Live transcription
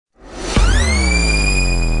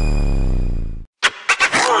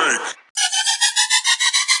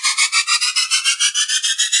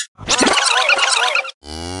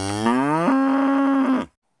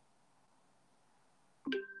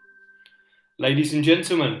Ladies and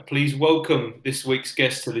gentlemen, please welcome this week's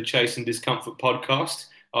guest to the Chase and Discomfort podcast.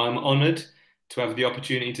 I'm honoured to have the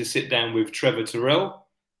opportunity to sit down with Trevor Terrell.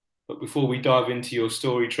 But before we dive into your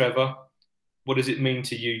story, Trevor, what does it mean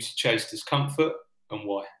to you to chase discomfort and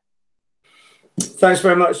why? Thanks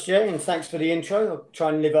very much, Jay, and thanks for the intro. I'll try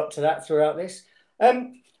and live up to that throughout this.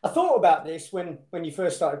 I thought about this when you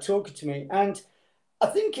first started talking to me, and I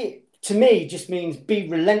think it, to me, just means be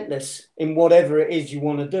relentless in whatever it is you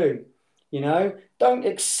want to do. Don't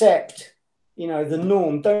accept, the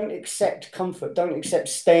norm. Don't accept comfort. Don't accept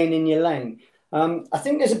staying in your lane. I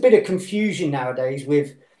think there's a bit of confusion nowadays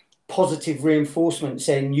with positive reinforcement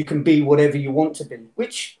saying you can be whatever you want to be,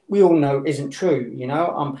 which we all know isn't true.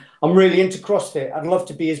 I'm really into CrossFit. I'd love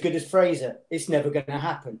to be as good as Fraser. It's never going to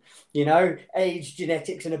happen. Age,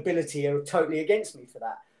 genetics, and ability are totally against me for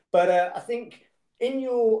that. But I think in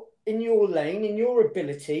your lane, in your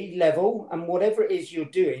ability level, and whatever it is you're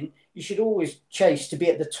doing, you should always chase to be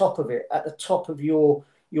at the top of it, at the top of your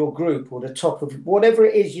group, or the top of whatever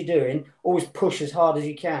it is you're doing. Always push as hard as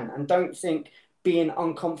you can, and don't think being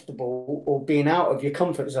uncomfortable or being out of your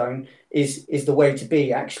comfort zone is the way to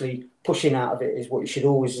be. Actually, pushing out of it is what you should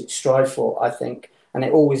always strive for, I think, and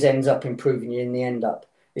it always ends up improving you in the end up.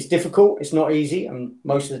 It's difficult, it's not easy, and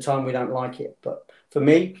most of the time we don't like it. But for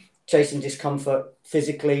me, chasing discomfort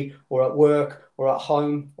physically or at work or at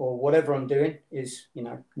home or whatever I'm doing is,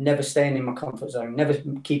 never staying in my comfort zone, never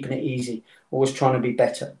keeping it easy, always trying to be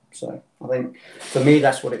better. So I think for me,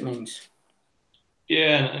 that's what it means.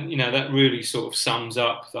 Yeah, and that really sort of sums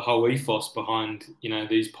up the whole ethos behind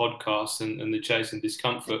these podcasts and the Chase and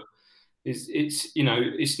Discomfort.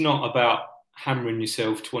 It's not about hammering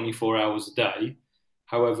yourself 24 hours a day.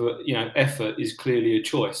 However, effort is clearly a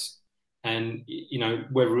choice. And,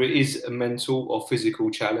 whether it is a mental or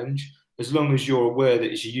physical challenge, as long as you're aware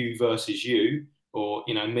that it's you versus you, or,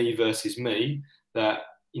 me versus me, that,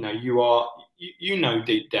 you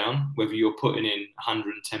deep down whether you're putting in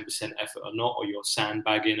 110% effort or not, or you're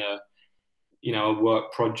sandbagging a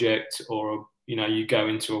work project, or, you go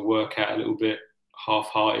into a workout a little bit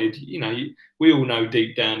half-hearted. We all know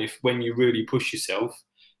deep down when you really push yourself.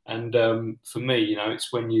 And for me,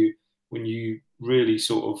 it's when you really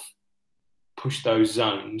sort of push those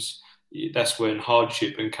zones, that's when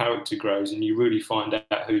hardship and character grows, and you really find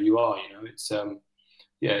out who you are.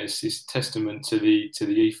 It's testament to the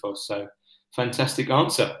ethos. So fantastic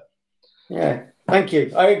answer. Yeah, thank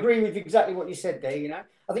you. I agree with exactly what you said there.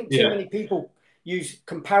 I think too many people use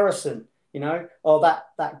comparison,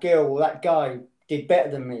 that girl or that guy did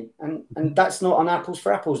better than me, and that's not an apples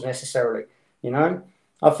for apples necessarily.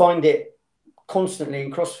 I find it constantly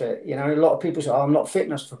in CrossFit. A lot of people say, "Oh, I'm not fit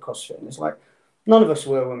enough for CrossFit," and it's like, none of us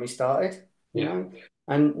were when we started,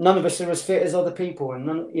 and none of us are as fit as other people.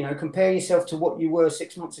 And compare yourself to what you were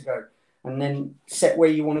 6 months ago, and then set where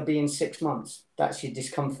you want to be in 6 months. That's your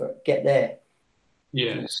discomfort. Get there.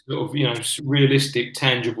 Yeah, sort of realistic,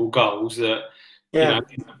 tangible goals that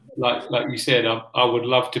like you said. I would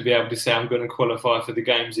love to be able to say I'm going to qualify for the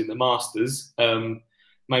games in the Masters.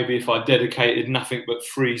 Maybe if I dedicated nothing but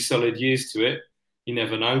 3 solid years to it, you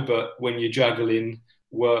never know. But when you're juggling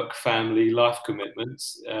work, family, life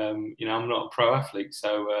commitments, I'm not a pro athlete.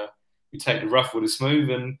 So we take the rough with the smooth,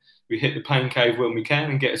 and we hit the pain cave when we can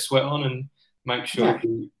and get a sweat on and make sure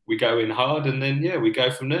we go in hard, and then, we go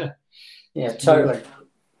from there. Yeah, totally.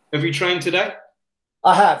 Have you trained today?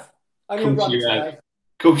 I have. Only a run today.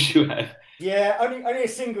 Of course you have. Yeah, only a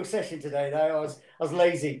single session today, though. I was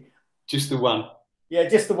lazy. Just the one? Yeah,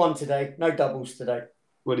 just the one today. No doubles today.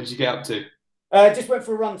 What did you get up to? Just went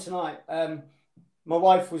for a run tonight. My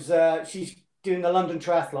wife was, she's doing the London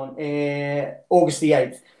Triathlon August the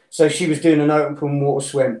 8th. So she was doing an open water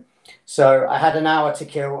swim. So I had an hour to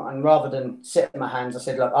kill, and rather than sit in my hands, I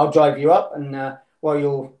said, look, I'll drive you up, and while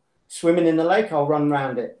you're swimming in the lake, I'll run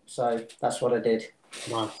around it. So that's what I did.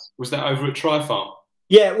 Nice. Was that over at Tri-Farm?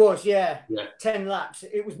 Yeah, it was, yeah. 10 laps.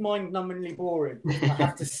 It was mind-numbingly boring, I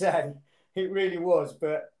have to say. It really was,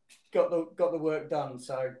 but got the work done,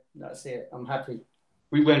 so that's it. I'm happy.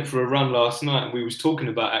 We went for a run last night, and we was talking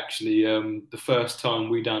about actually the first time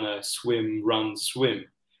we done a swim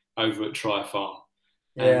over at Tri-Farm.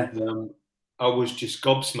 Yeah. And I was just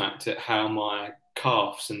gobsmacked at how my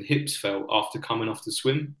calves and hips felt after coming off the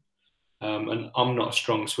swim. And I'm not a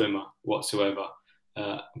strong swimmer whatsoever.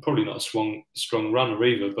 I'm probably not a strong runner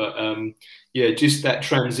either. But just that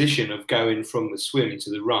transition of going from the swim to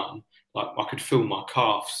the run, like I could feel my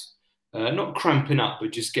calves not cramping up,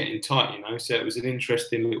 but just getting tight, So it was an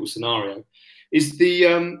interesting little scenario. Is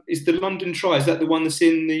the London Tri, is that the one that's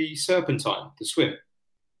in the Serpentine, the swim?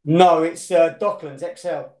 No, it's Docklands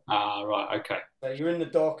XL. Ah, right, okay. So you're in the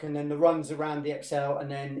dock, and then the runs around the XL, and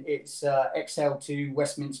then it's XL to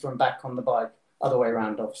Westminster and back on the bike. Other way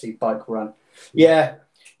around, obviously, bike run. Yeah.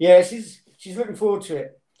 Yeah, yeah. She's looking forward to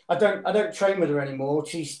it. I don't train with her anymore.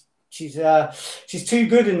 She's too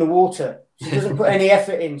good in the water. She doesn't put any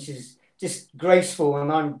effort in. She's just graceful,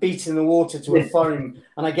 and I'm beating the water to a foam,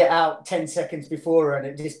 and I get out 10 seconds before her, and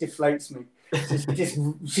it just deflates me.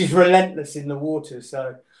 She's relentless in the water.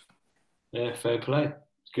 So Yeah, fair play.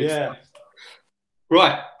 Good yeah, stuff.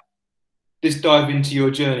 Right, let's dive into your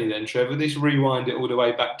journey then, Trevor. Let's rewind it all the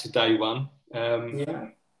way back to day one. yeah.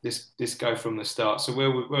 Let's go from the start. So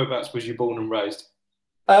whereabouts was you born and raised?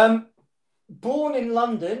 Um, Born in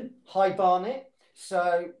London, High Barnet,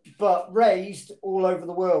 but raised all over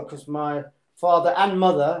the world because my father and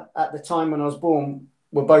mother at the time when I was born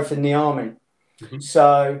were both in the army. Mm-hmm.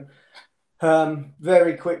 So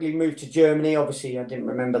very quickly moved to Germany. Obviously, I didn't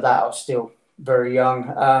remember that. I was still very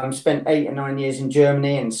young. Spent 8 or 9 years in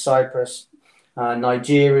Germany and Cyprus,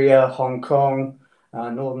 Nigeria, Hong Kong,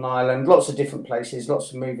 Northern Ireland, lots of different places, lots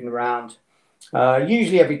of moving around.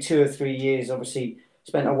 Usually every 2 or 3 years, obviously,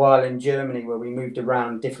 spent a while in Germany where we moved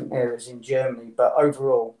around different areas in Germany. But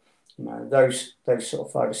overall, those sort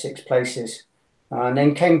of 5 or 6 places, and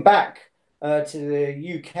then came back to the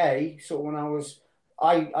UK. Sort of when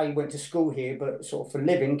I went to school here, but sort of for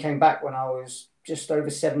living, came back when I was just over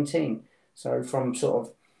 17. So from sort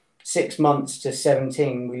of 6 months to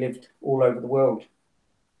 17, we lived all over the world.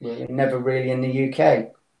 We were never really in the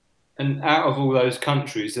UK. And out of all those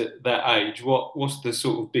countries at that age, what's the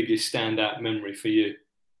sort of biggest standout memory for you?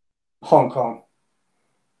 Hong Kong.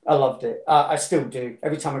 I loved it. I still do.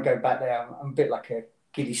 Every time I go back there, I'm a bit like a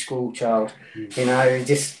giddy school child. Mm.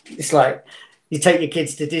 It's like you take your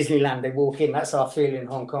kids to Disneyland, they walk in. That's how I feel in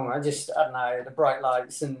Hong Kong. I don't know, the bright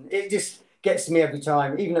lights, and it just gets to me every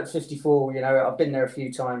time. Even at 54, I've been there a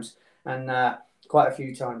few times and quite a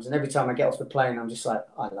few times, and every time I get off the plane, I'm just like,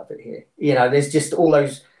 I love it here. There's just all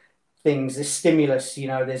those things, there's stimulus,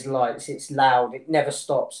 there's lights, it's loud, it never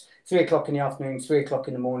stops. 3 o'clock in the afternoon, 3 o'clock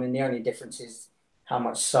in the morning, the only difference is how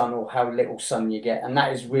much sun or how little sun you get. And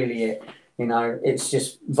that is really it. It's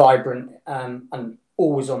just vibrant and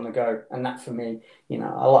always on the go. And that for me,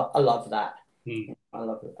 I love that. Mm. I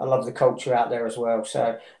love it. I love the culture out there as well.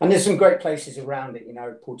 So, and there's some great places around it,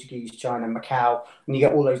 Portuguese, China, Macau, and you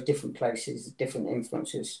get all those different places, different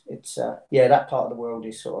influences. It's, that part of the world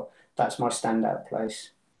is that's my standout place.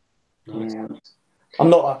 Nice. Yeah. I'm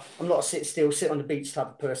not a sit still, sit on the beach type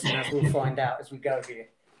of person, as we'll find out as we go here.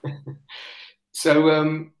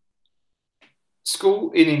 So,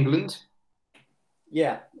 school in England,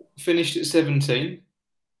 Yeah, finished at 17.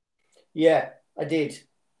 yeah, I did.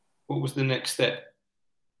 What was the next step?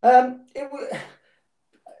 It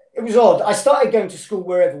was odd. I started going to school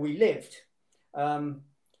wherever we lived, um,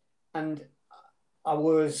 and I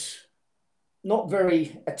was not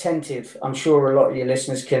very attentive. I'm sure a lot of your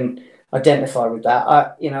listeners can identify with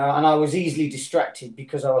that. And I was easily distracted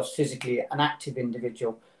because I was physically an active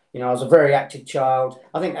individual. I was a very active child.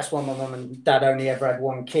 I think that's why my mum and dad only ever had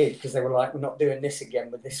one kid, because they were like, we're not doing this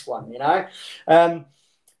again with this one.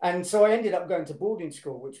 And so I ended up going to boarding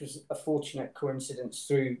school, which was a fortunate coincidence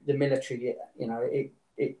through the military.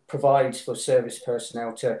 It provides for service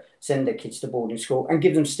personnel to send their kids to boarding school and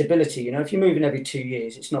give them stability. If you're moving every 2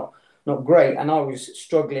 years, it's not great. And I was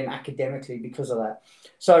struggling academically because of that.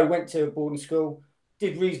 So I went to boarding school,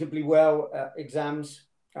 did reasonably well at exams.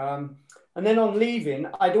 And then on leaving,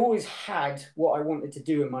 I'd always had what I wanted to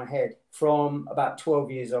do in my head from about 12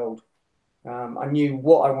 years old. I knew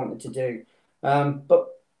what I wanted to do. But,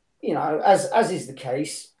 as is the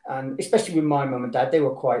case, and especially with my mum and dad, they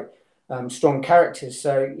were quite strong characters.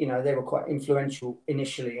 So, they were quite influential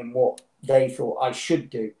initially in what they thought I should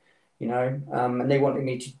do, and they wanted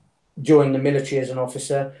me to join the military as an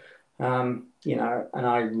officer, and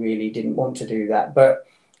I really didn't want to do that. But,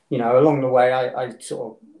 along the way, I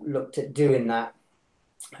sort of looked at doing that.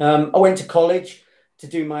 I went to college to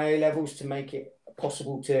do my A levels to make it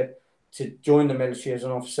possible to join the military as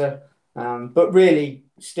an officer. But really,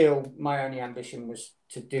 still, my only ambition was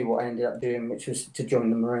to do what I ended up doing, which was to join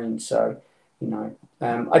the Marines. So,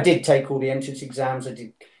 I did take all the entrance exams. I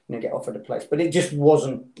did, get offered a place, but it just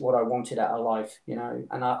wasn't what I wanted out of life,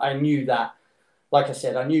 and I knew that. Like I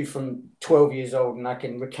said, I knew from 12 years old, and I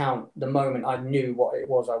can recount the moment I knew what it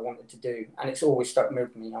was I wanted to do. And it's always stuck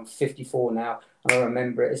with me. I'm 54 now, and I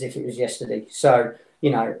remember it as if it was yesterday. So,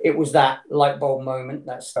 it was that light bulb moment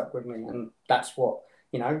that stuck with me. And that's what,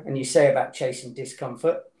 and you say about chasing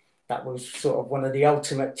discomfort, that was sort of one of the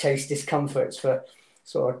ultimate chase discomforts for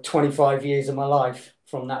sort of 25 years of my life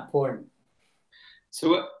from that point.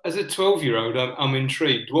 So, as a 12-year-old, I'm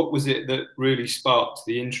intrigued. What was it that really sparked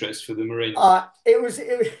the interest for the Marines? It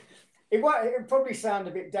would probably sound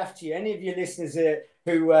a bit daft to you. Any of your listeners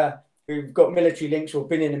who've got military links or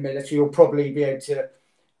been in the military will probably be able to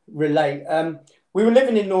relate. We were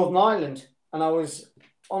living in Northern Ireland, and I was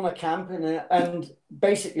on a camp, and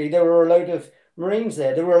basically there were a load of Marines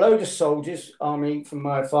there. There were a load of soldiers, army from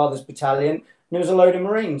my father's battalion, and there was a load of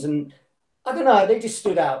Marines, and I don't know, they just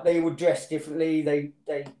stood out. They were dressed differently.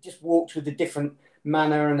 They just walked with a different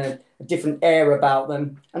manner and a different air about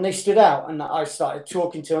them, and they stood out. And I started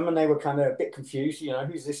talking to them, and they were kind of a bit confused. You know,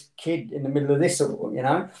 who's this kid in the middle of this? You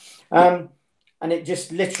know, and it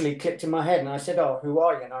just literally clicked in my head. And I said, "Oh, who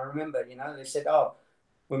are you?" And I remember, you know, they said, "Oh,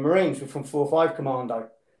 we're Marines. We're from 4-5 Commando,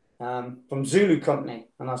 from Zulu Company."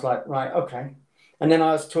 And I was like, "Right, okay." And then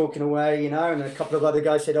I was talking away, you know, and a couple of other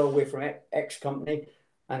guys said, "Oh, we're from X Company."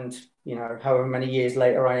 And, you know, however many years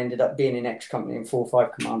later, I ended up being in X Company in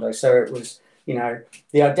 4-5 Commando. So it was, you know,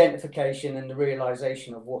 the identification and the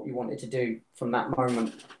realization of what you wanted to do from that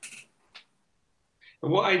moment. At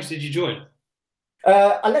what age did you join?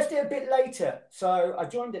 I left it a bit later. So I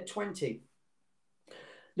joined at 20.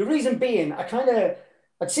 The reason being,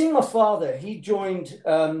 I'd seen my father. He joined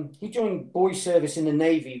boy service in the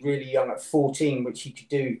Navy really young at 14, which he could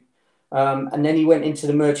do. And then he went into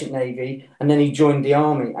the Merchant Navy, and then he joined the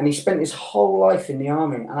army, and he spent his whole life in the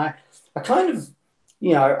army. And I kind of,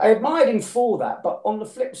 you know, I admired him for that. But on the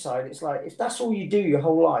flip side, it's like, if that's all you do your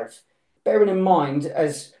whole life, bearing in mind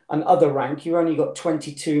as an other rank, you only got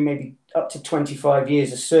 22, maybe up to 25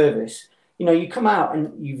 years of service. You know, you come out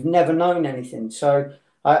and you've never known anything. So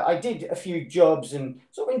I did a few jobs and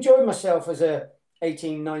sort of enjoyed myself as a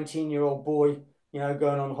 18, 19-year-old boy, you know,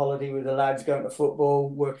 going on holiday with the lads, going to football,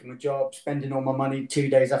 working my job, spending all my money 2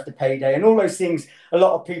 days after payday, and all those things a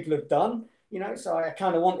lot of people have done, you know. So I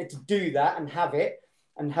kind of wanted to do that and have it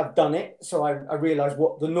and have done it. So I realized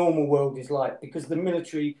what the normal world is like, because the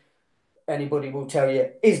military, anybody will tell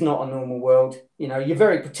you, is not a normal world. You know, you're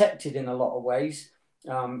very protected in a lot of ways,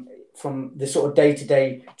 from the sort of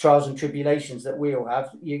day-to-day trials and tribulations that we all have.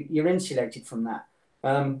 You're insulated from that.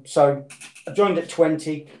 So I joined at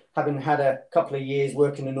 20, having had a couple of years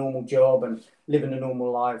working a normal job and living a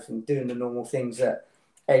normal life and doing the normal things that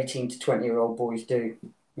 18 to 20-year-old boys do,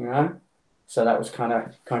 you know? So that was kind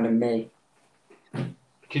of me.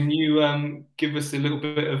 Can you give us a little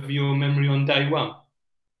bit of your memory on day one?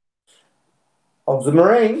 Of the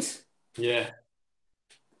Marines? Yeah.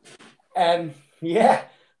 Yeah,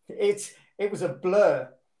 it was a blur.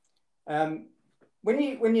 Um,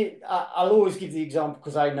 I'll always give the example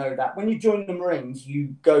because I know that when you join the Marines,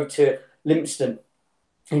 you go to Lympstone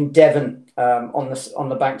in Devon, on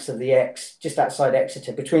the banks of the Exe, just outside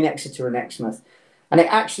Exeter, between Exeter and Exmouth, and it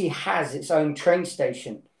actually has its own train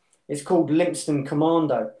station. It's called Lympstone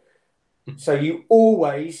Commando. So you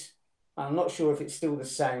always, I'm not sure if it's still the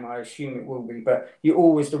same. I assume it will be, but you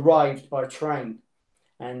always arrived by train,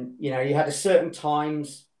 and you know you had a certain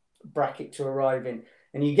times bracket to arrive in.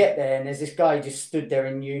 And you get there, and there's this guy just stood there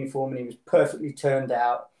in uniform, and he was perfectly turned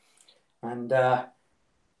out. And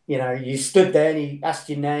you know, you stood there, and he asked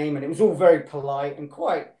your name, and it was all very polite and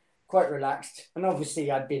quite relaxed. And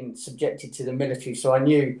obviously, I'd been subjected to the military, so I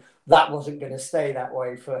knew that wasn't going to stay that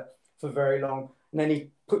way for very long. And then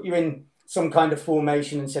he put you in some kind of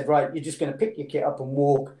formation and said, "Right, you're just going to pick your kit up and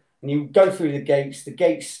walk." And you go through the gates. The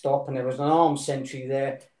gates stop, and there was an armed sentry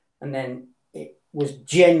there, and then was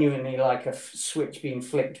genuinely like a switch being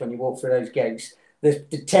flicked when you walk through those gates. The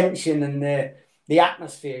tension and the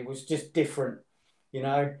atmosphere was just different, you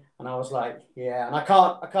know. And I was like, yeah. And I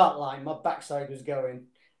can't lie, my backside was going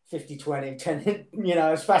 50, 20, 10, you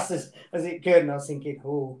know, as fast as it could. And I was thinking,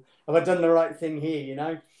 oh, have I done the right thing here? You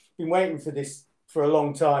know, been waiting for this for a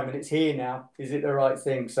long time, and it's here now. Is it the right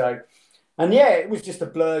thing? So, and yeah, it was just a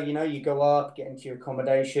blur. You know, you go up, get into your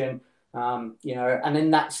accommodation. You know, and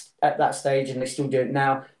then that's at that stage, and they still do it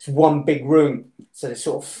now. It's one big room, so there's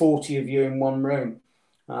sort of 40 of you in one room.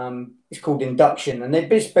 It's called induction, and they're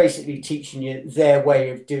basically teaching you their way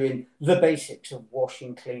of doing the basics of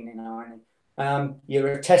washing, cleaning, ironing.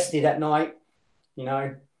 You're tested at night, you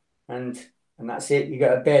know, and that's it. You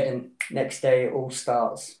go to bed, and next day it all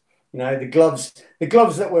starts. You know, the gloves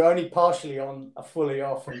that were only partially on are fully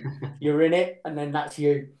off, and you're in it, and then that's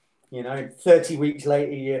you. You know, 30 weeks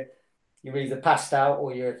later, you're either passed out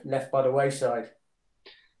or you're left by the wayside.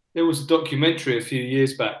 There was a documentary a few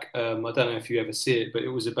years back. I don't know if you ever see it, but it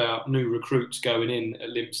was about new recruits going in at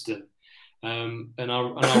Lympstone. And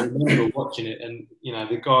I remember watching it, and you know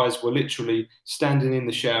the guys were literally standing in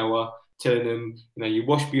the shower, telling them, you know, you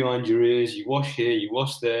wash behind your ears, you wash here, you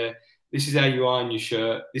wash there. this is how you iron your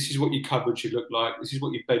shirt. This is what your cupboard should look like. This is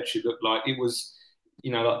what your bed should look like. It was,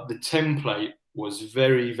 you know, like the template was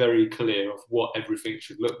very, very clear of what everything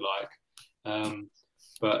should look like.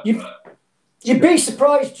 But you'd be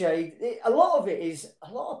surprised, Jay. A lot of it is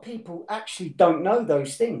a lot of people actually don't know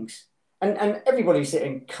those things, and everybody's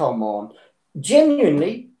sitting, come on,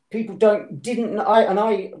 genuinely. People didn't.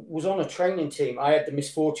 I was on a training team. I had the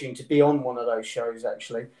misfortune to be on one of those shows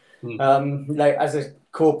actually, like as a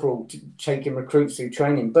corporal, taking recruits through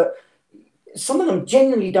training. But some of them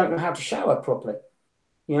genuinely don't know how to shower properly,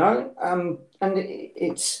 you know. And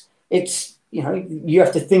it's you know, you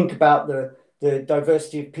have to think about the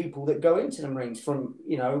diversity of people that go into the Marines from,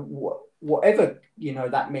 you know, whatever, you know,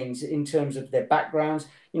 that means in terms of their backgrounds.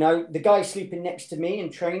 You know, the guy sleeping next to me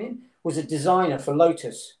in training was a designer for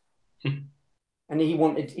Lotus. And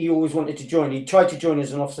he always wanted to join. He tried to join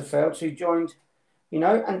as an officer, failed, so he joined, you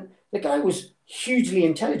know, and the guy was hugely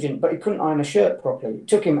intelligent, but he couldn't iron a shirt properly. It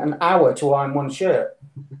took him an hour to iron one shirt,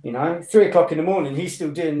 you know, 3 o'clock in the morning, he's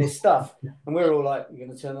still doing this stuff. And we're all like, you're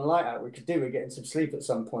going to turn the light out. We could do, we're getting some sleep at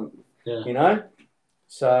some point, you know?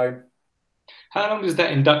 So. How long does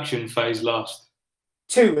that induction phase last?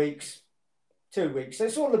 2 weeks. 2 weeks. So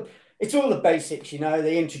it's all the basics, you know.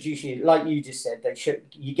 They introduce you, like you just said,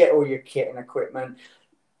 you get all your kit and equipment.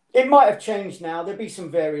 It might have changed now. There'll be some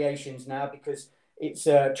variations now because it's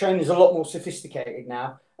training's a lot more sophisticated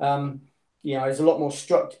now. You know, there's a lot more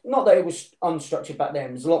structure. Not that it was unstructured back then.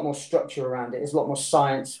 There's a lot more structure around it. There's a lot more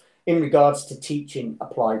science in regards to teaching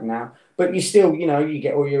applied now. But you still, you know, you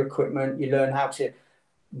get all your equipment. You learn how to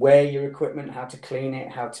wear your equipment, how to clean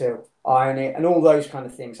it, how to iron it, and all those kind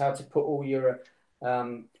of things. How to put all your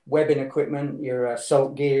webbing equipment, your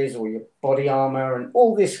assault gears or your body armor and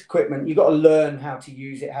all this equipment. You've got to learn how to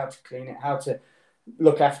use it, how to clean it, how to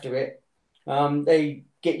look after it. They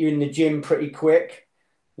get you in the gym pretty quick,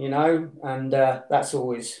 you know, and that's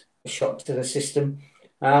always a shock to the system.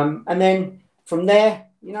 And then from there,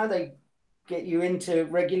 you know, they get you into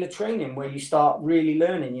regular training where you start really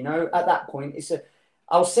learning, you know. At that point,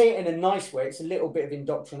 I'll say it in a nice way, it's a little bit of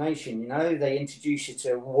indoctrination, you know. They introduce you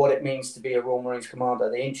to what it means to be a Royal Marines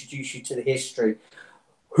commander. They introduce you to the history,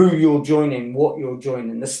 who you're joining, what you're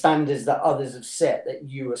joining, the standards that others have set that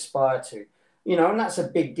you aspire to, you know, and that's a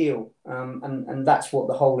big deal. And that's what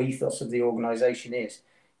the whole ethos of the organization is.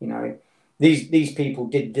 You know, these people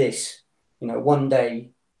did this, you know, one day,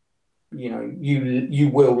 you know, you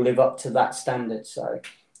will live up to that standard. So,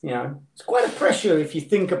 you know, it's quite a pressure if you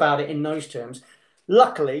think about it in those terms.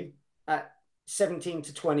 Luckily, at 17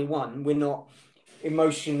 to 21, we're not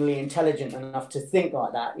emotionally intelligent enough to think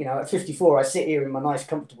like that. You know, at 54, I sit here in my nice,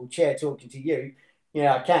 comfortable chair talking to you.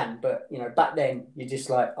 Yeah, I can. But, you know, back then, you're just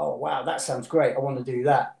like, oh, wow, that sounds great. I want to do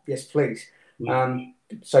that. Yes, please.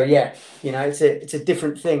 So, yeah, you know, it's a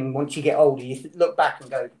different thing. Once you get older, you look back and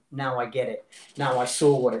go, now I get it. Now I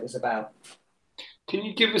saw what it was about. Can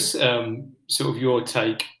you give us sort of your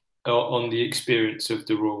take on the experience of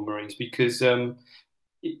the Royal Marines? Because from,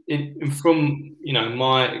 you know,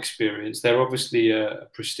 my experience, they're obviously a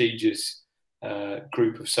prestigious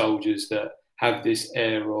group of soldiers that have this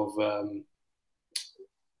air of,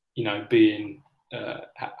 you know, being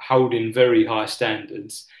holding very high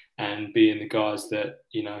standards and being the guys that,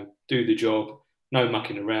 you know, do the job, no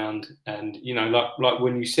mucking around. And, you know, like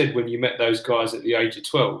when you said, when you met those guys at the age of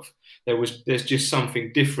 12, there's just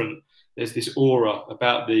something different. There's this aura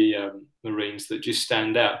about the Marines that just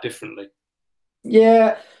stand out differently.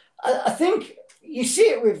 Yeah, I think you see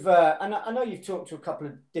it with, and I know you've talked to a couple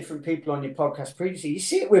of different people on your podcast previously. You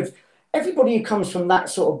see it with everybody who comes from that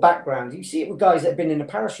sort of background. You see it with guys that have been in a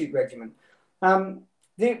parachute regiment.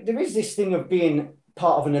 There is this thing of being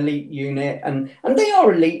part of an elite unit, and they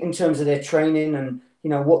are elite in terms of their training and, you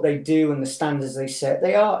know, what they do and the standards they set.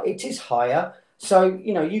 It is higher. So,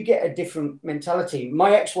 you know, you get a different mentality.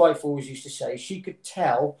 My ex-wife always used to say she could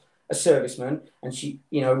tell a serviceman and she,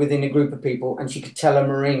 you know, within a group of people, and she could tell a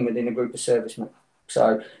Marine within a group of servicemen.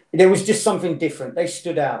 So there was just something different. They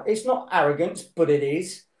stood out. It's not arrogance, but it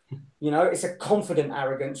is. You know, it's a confident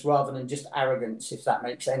arrogance rather than just arrogance, if that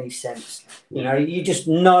makes any sense. You know, you just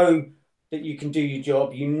know that you can do your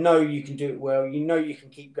job. You know you can do it well. You know you can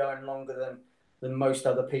keep going longer than most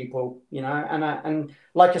other people, you know. And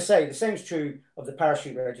like I say, the same is true of the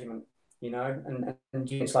parachute regiment, you know, and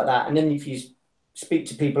units like that. And then if you speak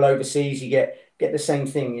to people overseas, you get the same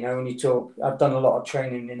thing, you know. When you talk, I've done a lot of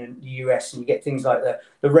training in the US, and you get things like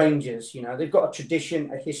the Rangers, you know. They've got a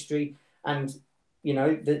tradition, a history, and, you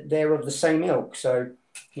know, they're of the same ilk. So,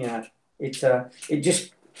 you know, it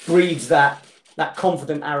just breeds that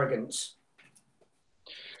confident arrogance.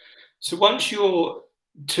 So once your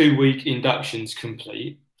 2-week induction's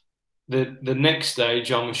complete, the next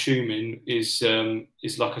stage, I'm assuming, is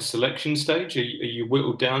like a selection stage. Are you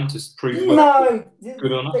whittled down to prove whether No, you're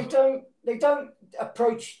good or they not? don't. They don't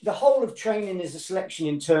approach the whole of training as a selection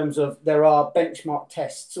in terms of there are benchmark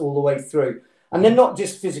tests all the way through, and they're not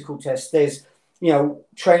just physical tests. There's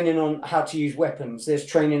training on how to use weapons. There's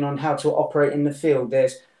training on how to operate in the field.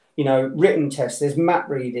 There's written tests. There's map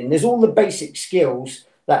reading. There's all the basic skills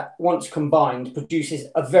that once combined produces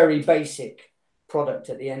a very basic product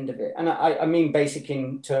at the end of it. And I mean basic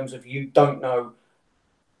in terms of you don't know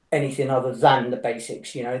anything other than the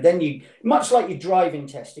basics, then you, much like your driving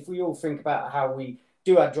test, if we all think about how we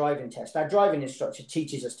do our driving test, our driving instructor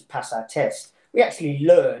teaches us to pass our test. We actually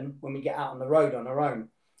learn when we get out on the road on our own,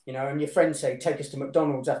 and your friends say, take us to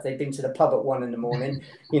McDonald's after they've been to the pub at 1 a.m,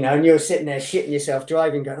 and you're sitting there shitting yourself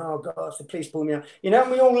driving, going, oh gosh, the police pulled me out,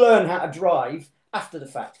 and we all learn how to drive after the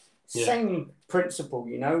fact. Yeah. Same principle,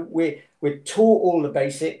 we're taught all the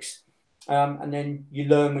basics, and then you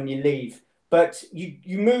learn when you leave. But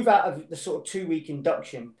you move out of the sort of 2-week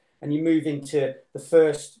induction and you move into the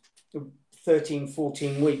first 13,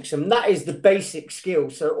 14 weeks. And that is the basic skill.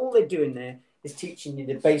 So all they're doing there is teaching you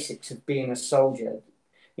the basics of being a soldier,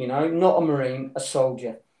 not a Marine, a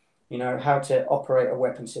soldier, how to operate a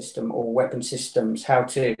weapon system or weapon systems, how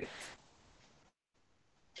to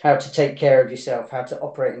take care of yourself, how to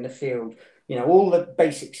operate in the field, all the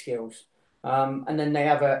basic skills. And then they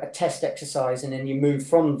have a test exercise, and then you move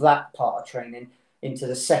from that part of training into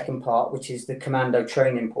the second part, which is the commando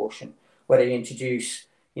training portion, where they introduce,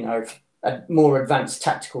 more advanced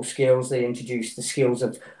tactical skills. They introduce the skills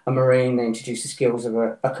of a Marine. They introduce the skills of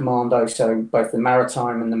a commando, so both the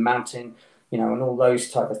maritime and the mountain, and all those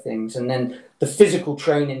type of things. And then the physical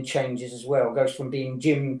training changes as well. It goes from being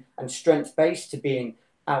gym and strength-based to being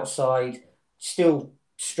outside, still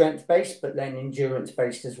strength based, but then endurance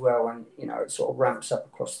based as well, and it sort of ramps up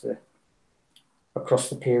across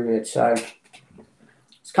the period. So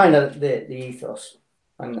it's kind of the ethos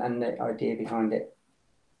and the idea behind it.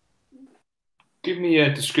 Give me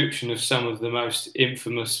a description of some of the most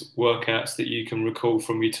infamous workouts that you can recall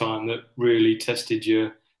from your time that really tested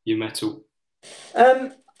your mettle.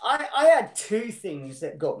 I had 2 things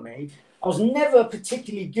that got me. I was never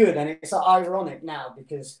particularly good, and it's ironic now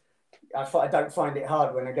because I don't find it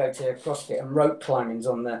hard when I go to CrossFit, and rope climbing's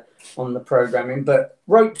on the programming, but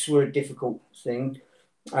ropes were a difficult thing.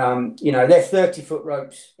 They're 30-foot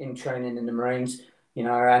ropes in training in the Marines,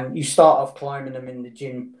 and you start off climbing them in the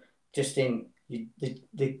gym, just in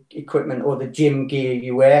the equipment or the gym gear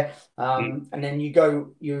you wear. And then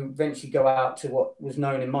you eventually go out to what was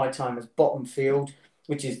known in my time as bottom field,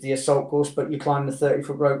 which is the assault course, but you climb the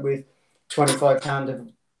 30-foot rope with 25 pound of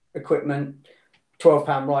equipment,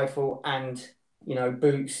 12-pound rifle, and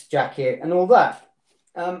boots, jacket, and all that.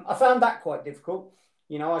 I found that quite difficult.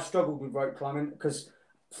 I struggled with rope climbing because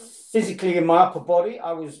physically in my upper body,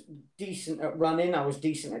 I was decent at running. I was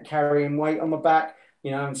decent at carrying weight on my back,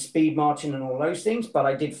 and speed marching and all those things. But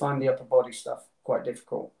I did find the upper body stuff quite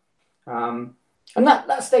difficult. And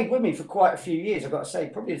that stayed with me for quite a few years. I've got to say,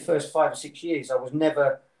 probably the first 5 or 6 years, I was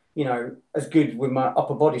never, as good with my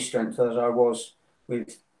upper body strength as I was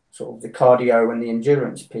with sort of the cardio and the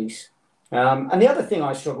endurance piece. And the other thing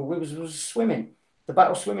I struggled with was swimming, the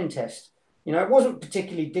battle swimming test. It wasn't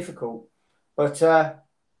particularly difficult, but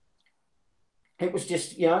it was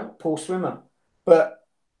just, poor swimmer. But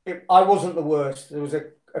I wasn't the worst. There was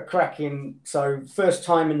a cracking, so first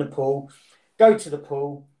time in the pool, go to the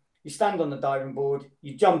pool, you stand on the diving board,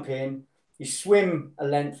 you jump in, you swim a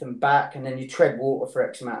length and back, and then you tread water for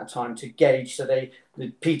X amount of time to gauge. So the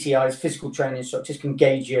PTIs, physical training instructors, can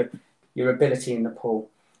gauge your ability in the pool.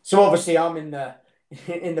 So obviously I'm in the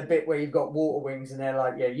bit where you've got water wings, and they're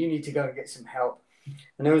like, yeah, you need to go and get some help.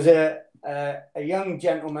 And there was a young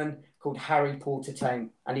gentleman called Harry Porter-Tame,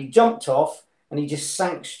 and he jumped off and he just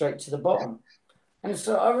sank straight to the bottom. And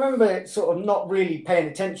so I remember sort of not really paying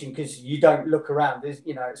attention because you don't look around. There's,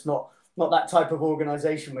 it's not that type of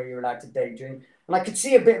organisation where you're allowed to daydream. And I could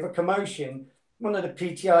see a bit of a commotion. One of the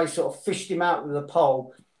PTIs sort of fished him out with a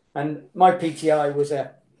pole. And my PTI was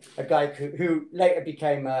a guy who later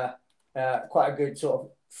became quite a good sort of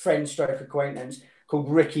friend stroke acquaintance called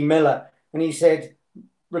Ricky Miller. And he said,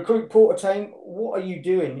 "Recruit Porter-Tame, what are you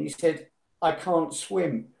doing?" He said, "I can't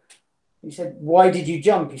swim." He said, "Why did you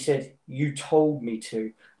jump?" He said, "You told me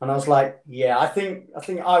to." And I was like, yeah, I think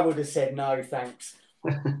I would have said no, thanks.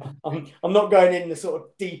 I'm not going in the sort of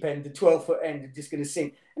deep end, the 12-foot end, and just going to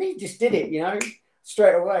sink. And he just did it,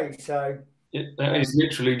 straight away. So that is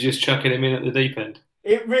literally just chucking him in at the deep end.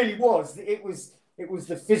 It really was. It was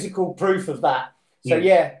the physical proof of that. So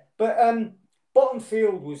yeah, but bottom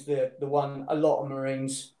field was the one a lot of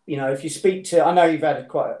Marines, if you speak to, I know you've had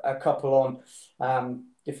quite a couple on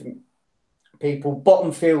different people,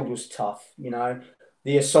 bottom field was tough,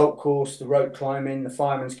 the assault course, the rope climbing, the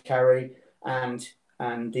fireman's carry, and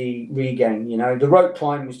the regain. The rope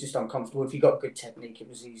climb was just uncomfortable. If you got good technique, it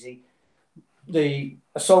was easy. The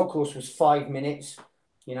assault course was 5 minutes,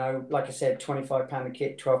 like I said, £25 a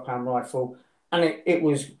kit, £12 rifle, and it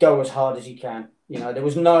was go as hard as you can. There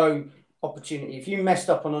was no opportunity. If you messed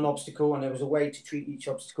up on an obstacle and there was a way to treat each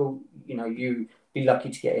obstacle, you'd be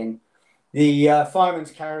lucky to get in. The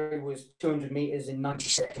fireman's carry was 200 meters in 90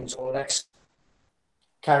 seconds or less,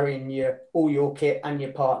 carrying all your kit and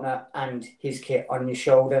your partner and his kit on your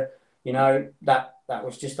shoulder. That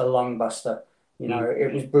was just a lung buster.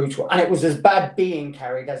 It was brutal, and it was as bad being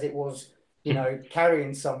carried as it was,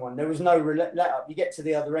 carrying someone. There was no let up. You get to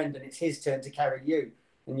the other end and it's his turn to carry you,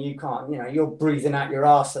 and you can't, you're breathing out your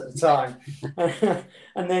ass at the time.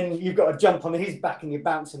 And then you've got to jump on his back and you're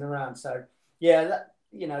bouncing around. So yeah,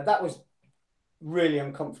 that was really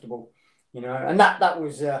uncomfortable, and that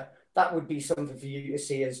was that would be something for you to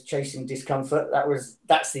see as chasing discomfort.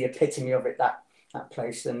 That's the epitome of it, that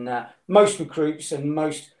place. And most recruits and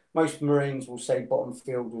most Marines will say bottom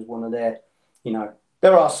field was one of their,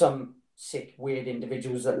 there are some sick, weird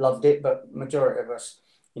individuals that loved it, but majority of us,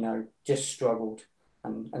 just struggled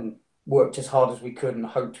and worked as hard as we could and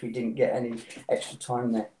hoped we didn't get any extra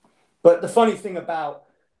time there. But the funny thing about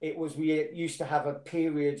it was we used to have a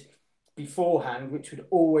period beforehand, which would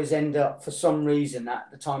always end up, for some reason,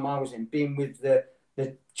 at the time I was in, being with the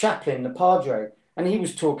chaplain, the padre, and he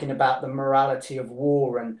was talking about the morality of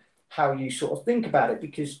war and how you sort of think about it,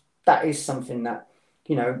 because that is something that,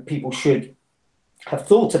 people should have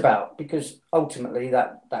thought about, because ultimately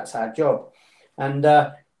that's our job. And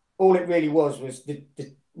all it really was the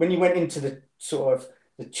when you went into the sort of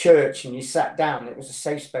the church and you sat down, it was a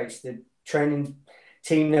safe space. The training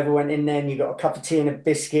team never went in there, and you got a cup of tea and a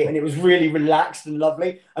biscuit, and it was really relaxed and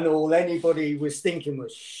lovely. And all anybody was thinking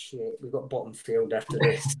was, shit, we've got bottom field after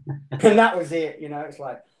this. And that was it. It's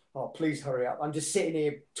like, oh, please hurry up. I'm just sitting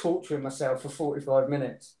here torturing myself for 45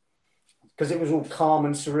 minutes because it was all calm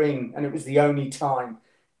and serene. And it was the only time,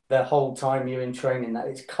 the whole time you're in training, that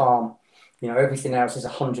it's calm. Everything else is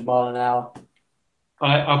 100 miles an hour.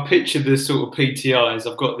 I picture the sort of PTIs.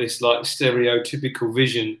 I've got this like stereotypical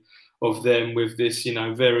vision of them with this,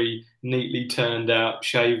 very neatly turned out,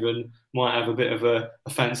 shaven, might have a bit of a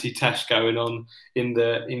fancy tash going on in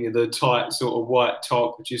the tight sort of white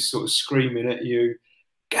top, which is sort of screaming at you,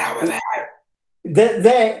 get over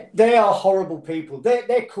there. They are horrible people.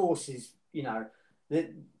 Their courses, they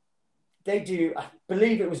do, I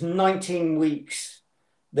believe it was 19 weeks,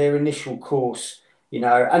 their initial course,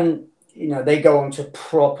 and, they go on to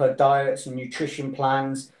proper diets and nutrition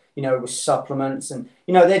plans, with supplements, and,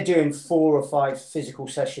 they're doing 4 or 5 physical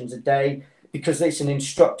sessions a day because it's an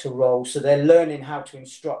instructor role. So they're learning how to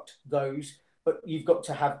instruct those, but you've got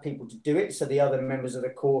to have people to do it. So the other members of the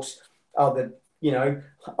course are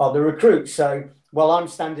the recruits. So while I'm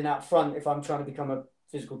standing out front, if I'm trying to become a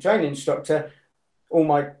physical training instructor, all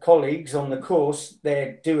my colleagues on the course,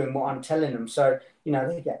 they're doing what I'm telling them. So,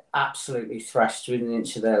 they get absolutely thrashed within an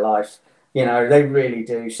inch of their life. They really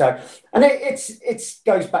do. So, and it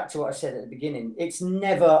goes back to what I said at the beginning. It's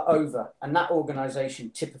never over. And that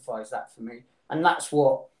organisation typifies that for me. And that's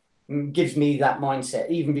what gives me that mindset.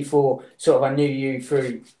 Even before sort of I knew you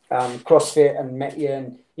through CrossFit and met you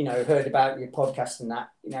and, heard about your podcast and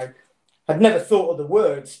that, I'd never thought of the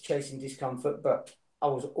words chasing discomfort, but I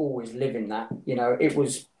was always living that. It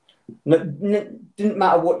was, didn't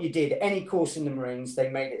matter what you did. Any course in the Marines, they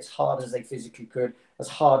made it as hard as they physically could, as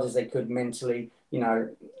hard as they could mentally.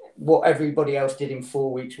 What everybody else did in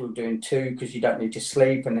 4 weeks, we were doing 2, because you don't need to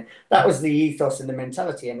sleep. And that was the ethos and the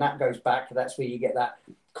mentality. And that goes back, that's where you get that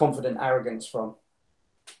confident arrogance from.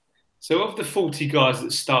 So of the 40 guys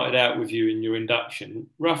that started out with you in your induction,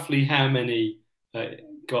 roughly how many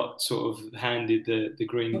got sort of handed the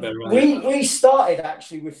green beret? We started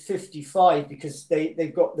actually with 55 because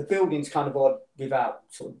they've got the building's kind of odd without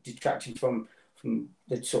sort of detracting from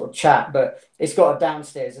the sort of chat, but it's got a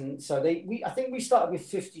downstairs, and so I think we started with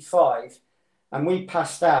 55, and we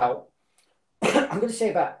passed out I'm going to say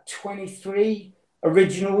about 23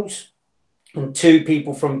 originals and 2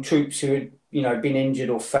 people from troops who had been injured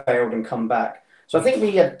or failed and come back. So I think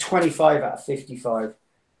we had 25 out of 55.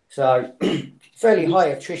 So fairly high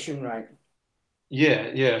attrition rate.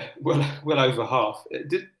 Yeah. Well over half.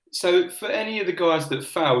 So for any of the guys that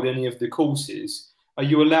failed any of the courses, are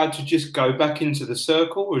you allowed to just go back into the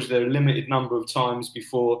circle, or is there a limited number of times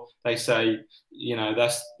before they say,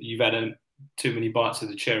 you've had too many bites of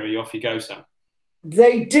the cherry, off you go, son?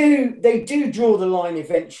 They do draw the line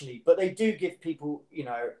eventually, but they do give people,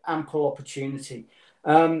 ample opportunity.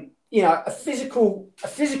 A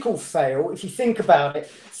physical fail, if you think about it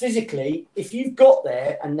physically, if you've got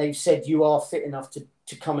there and they've said you are fit enough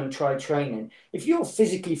to come and try training, if you're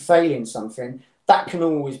physically failing something, that can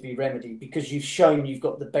always be remedied because you've shown you've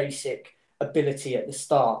got the basic ability at the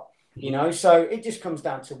start. So it just comes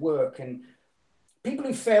down to work. And people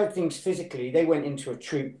who failed things physically, they went into a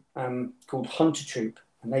troop called Hunter Troop,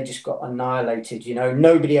 and they just got annihilated.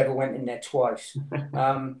 Nobody ever went in there twice.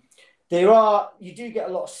 You do get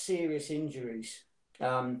a lot of serious injuries.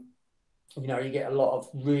 You get a lot of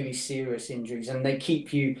really serious injuries, and they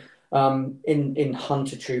keep you in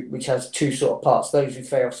Hunter Troop, which has two sort of parts: those who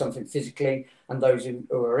fail something physically and those who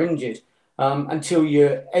are injured, until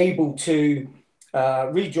you're able to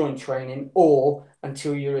rejoin training, or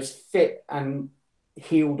until you're as fit and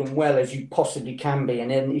healed and well as you possibly can be. And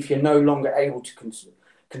then if you're no longer able to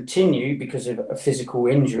continue because of a physical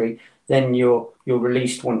injury, then you're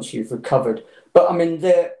released once you've recovered. But I mean,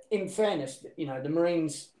 in fairness, the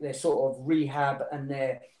Marines, their sort of rehab and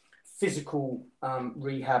their physical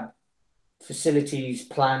rehab facilities,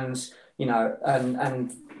 plans,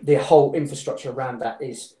 and the whole infrastructure around that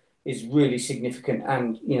is really significant.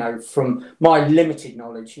 And from my limited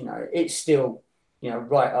knowledge, it's still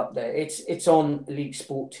right up there. It's on elite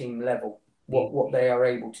sport team level what they are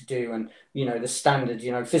able to do. And the standard,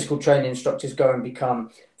 physical training instructors go and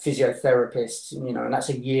become physiotherapists, and that's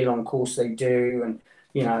a year-long course they do. And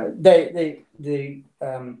the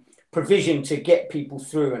provision to get people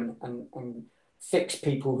through and fix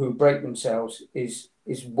people who break themselves is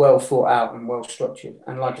well thought out and well structured.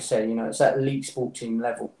 And like I say, it's at elite sport team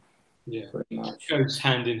level. Yeah, pretty much. it goes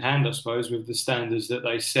hand in hand, I suppose, with the standards that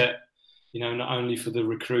they set. Not only for the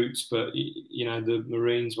recruits, but the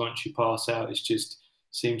Marines. Once you pass out, it just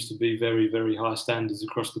seems to be very, very high standards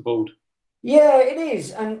across the board. Yeah, it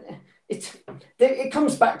is, and it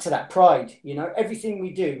comes back to that pride. Everything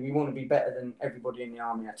we do, we want to be better than everybody in the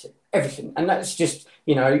army at it. Everything, and that's just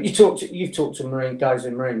you've talked to Marine guys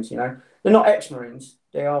and Marines. They're not ex-Marines;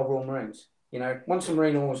 they are Royal Marines. Once a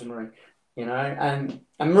Marine, always a Marine. And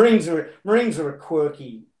Marines are a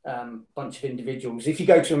quirky bunch of individuals. If you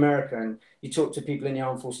go to America and you talk to people in the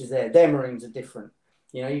armed forces there, their Marines are different.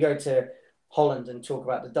 You go to Holland and talk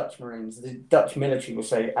about the Dutch Marines. The Dutch military will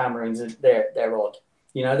say our Marines they're odd.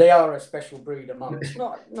 They are a special breed amongst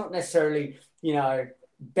not necessarily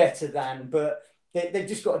better than, but they've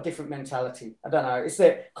just got a different mentality. I don't know. It's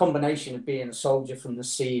the combination of being a soldier from the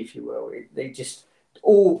sea, if you will. They just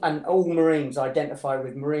all Marines identify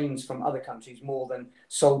with Marines from other countries more than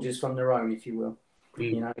soldiers from their own, if you will.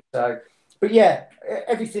 But yeah,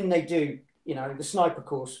 everything they do, the sniper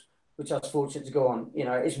course, which I was fortunate to go on,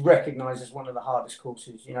 is recognised as one of the hardest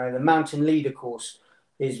courses. The mountain leader course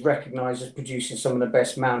is recognised as producing some of the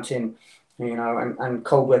best mountain, and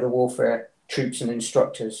cold weather warfare troops and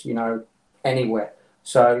instructors, anywhere.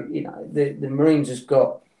 So, the Marines has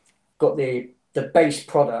got the base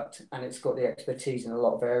product, and it's got the expertise in a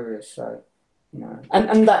lot of areas. So,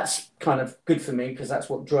 and that's kind of good for me because that's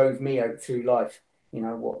what drove me out through life.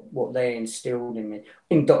 What they instilled in me,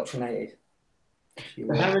 indoctrinated.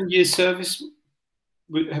 How many years service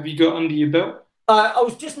have you got under your belt? I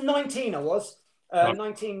was just 19. I was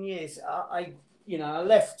 19 years. I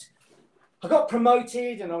left. I got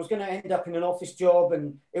promoted, and I was going to end up in an office job,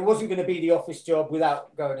 and it wasn't going to be the office job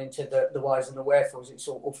without going into the whys and the wherefores. It's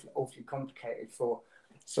sort of awfully complicated for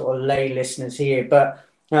sort of lay listeners here, but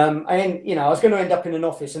I was going to end up in an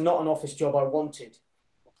office, and not an office job I wanted,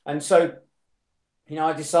 and so.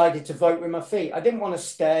 I decided to vote with my feet. I didn't want to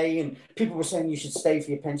stay, and people were saying you should stay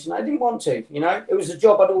for your pension. I didn't want to, It was a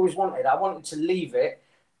job I'd always wanted. I wanted to leave it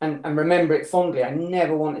and remember it fondly. I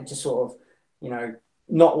never wanted to sort of,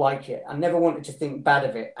 not like it. I never wanted to think bad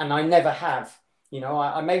of it, and I never have.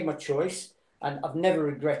 I made my choice, and I've never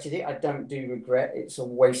regretted it. I don't do regret. It's a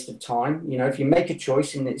waste of time. If you make a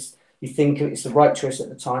choice and you think it's the right choice at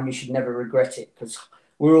the time, you should never regret it because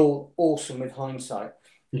we're all awesome with hindsight,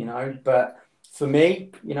 But for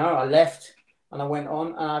me, I left and I went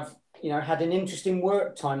on, and I've, had an interesting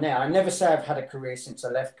work time there. I never say I've had a career since I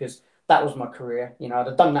left because that was my career. I'd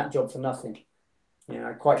have done that job for nothing,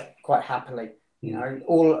 quite happily.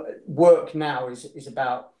 All work now is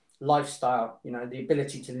about lifestyle, the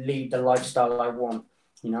ability to lead the lifestyle I want.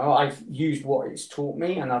 I've used what it's taught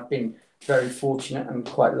me, and I've been very fortunate and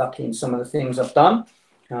quite lucky in some of the things I've done.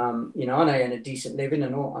 And I earn a decent living,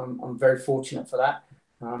 and I'm very fortunate for that.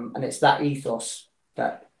 And it's that ethos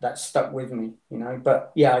that stuck with me,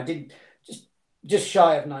 But yeah, I did just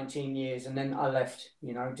shy of 19 years, and then I left,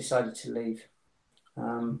 decided to leave.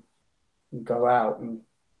 go out. And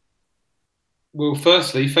Well,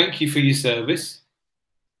 firstly, thank you for your service.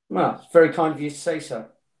 well, it's very kind of you to say so.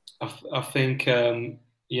 I think I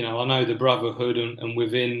know the brotherhood and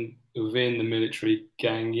within the military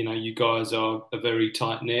gang, you guys are very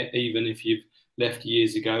tight knit, even if you've left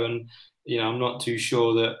years ago. And I'm not too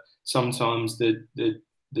sure that sometimes the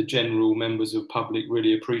general members of public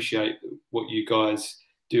really appreciate what you guys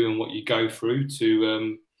do and what you go through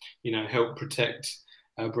to help protect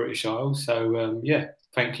British Isles. So yeah,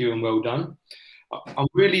 thank you and well done. I'm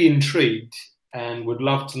really intrigued and would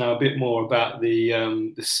love to know a bit more about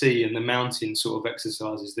the sea and the mountain sort of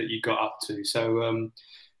exercises that you got up to. So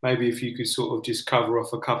maybe if you could sort of just cover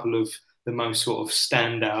off a couple of the most sort of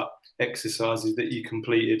standout exercises that you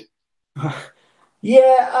completed.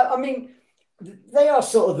 Yeah, I mean, they are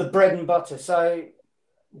sort of the bread and butter. So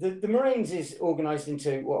the Marines is organised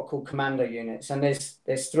into what are called commando units, and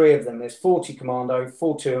there's three of them. There's 40 Commando,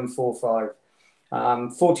 4-2 and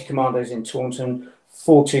 4-5. 40 Commandos in Taunton,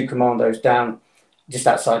 4-2 Commandos down just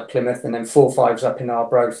outside Plymouth, and then 4-5s up in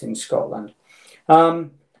Arbroath in Scotland.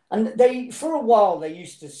 And they, for a while, they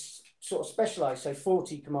used to sort of specialise. So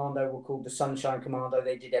 40 Commando were called the Sunshine Commando.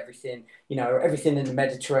 They did everything, everything in the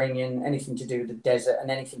Mediterranean, anything to do with the desert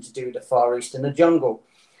and anything to do with the Far East and the jungle.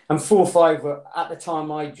 And 4-5 were, at the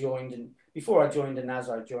time I joined, and before I joined and as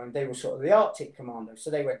I joined, they were sort of the Arctic Commando. So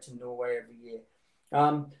they went to Norway every year.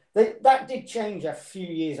 That did change a few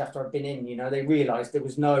years after I'd been in. They realised there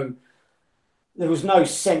was no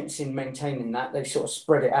sense in maintaining that. They sort of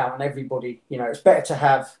spread it out, and everybody, it's better to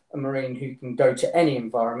have a Marine who can go to any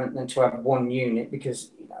environment than to have one unit,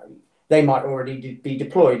 because they might already be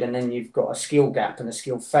deployed, and then you've got a skill gap and a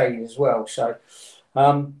skill fade as well. So,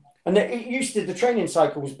 and the training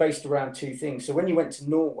cycle was based around two things. So when you went to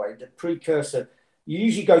Norway, the precursor, you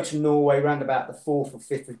usually go to Norway around about the 4th or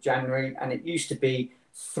 5th of January, and it used to be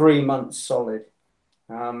 3 months solid.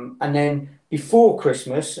 And then before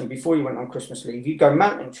Christmas and before you went on Christmas leave, you go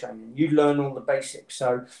mountain training. You learn all the basics.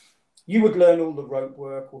 So you would learn all the rope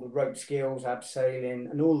work, all the rope skills,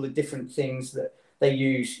 abseiling, and all the different things that they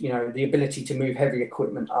use, the ability to move heavy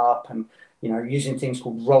equipment up, and, using things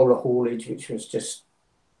called roller haulage, which was just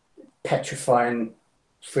petrifying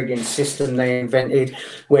frigging system they invented,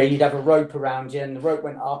 where you'd have a rope around you and the rope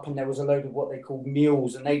went up and there was a load of what they called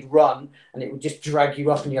mules, and they'd run and it would just drag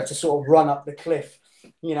you up and you had to sort of run up the cliff,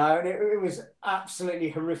 and it was absolutely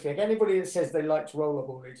horrific. Anybody that says they liked roller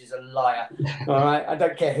haulage is a liar. All right, I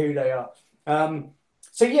don't care who they are.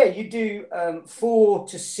 So yeah, you do 4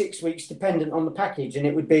 to 6 weeks dependent on the package, and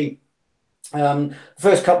it would be the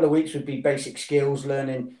first couple of weeks would be basic skills,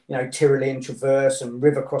 learning, Tyrolean traverse and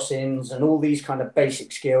river crossings and all these kind of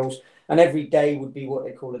basic skills. And every day would be what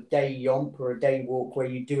they call a day yomp, or a day walk, where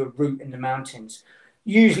you do a route in the mountains,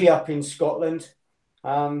 usually up in Scotland.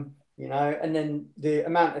 And then the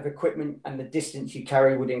amount of equipment and the distance you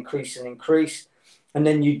carry would increase and increase. And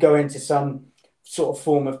then you'd go into some sort of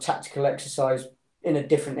form of tactical exercise in a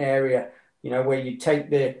different area, where you take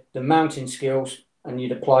the mountain skills and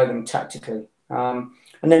you'd apply them tactically. And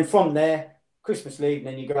then from there, Christmas leave, and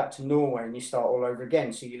then you go back to Norway and you start all over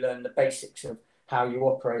again. So you learn the basics of how you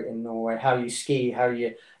operate in Norway, how you ski, how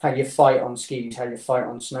you fight on skis, how you fight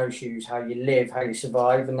on snowshoes, how you live, how you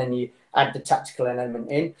survive, and then you add the tactical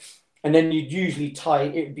element in. And then you'd usually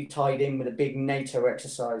it would be tied in with a big NATO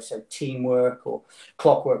exercise, so teamwork or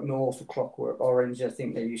Clockwork North or Clockwork Orange. I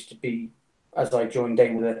think they used to be, as I joined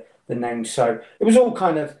in with the name. So it was all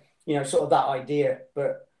kind of, sort of that idea.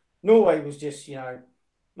 But Norway was just,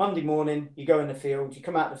 Monday morning, you go in the field, you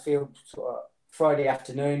come out of the field sort of Friday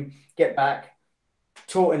afternoon, get back,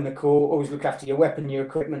 taught in the Corps, always look after your weapon, your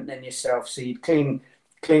equipment, then yourself. So you'd clean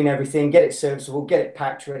everything, get it serviceable, get it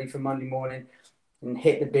packed ready for Monday morning, and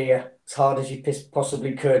hit the beer as hard as you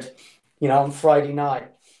possibly could, on Friday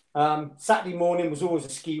night. Saturday morning was always a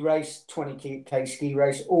ski race, 20k ski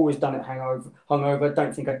race, always done it hungover.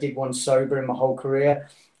 Don't think I did one sober in my whole career.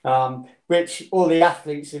 Which all the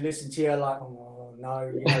athletes who listen to you are like, oh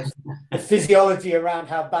no, the physiology around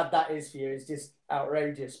how bad that is for you is just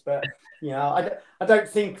outrageous. But I don't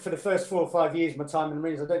think for the first 4 or 5 years of my time in the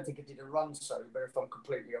Marines, I don't think I did a run sober, if I'm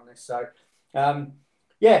completely honest. So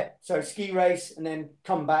so ski race, and then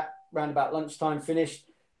come back round about lunchtime, finished.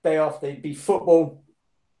 Day off, there'd be football,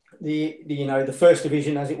 the first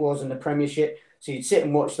division as it was in the Premiership. So you'd sit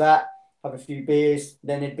and watch that, have a few beers,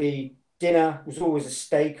 then it'd be dinner. It was always a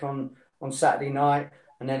steak on Saturday night,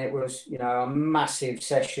 and then it was a massive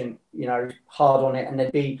session, hard on it, and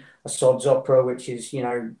there'd be a sods opera, which is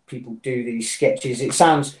people do these sketches. It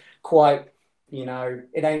sounds quite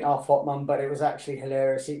it ain't our fault, mum, but it was actually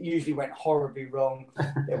hilarious. It usually went horribly wrong.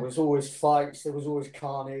 There was always fights, there was always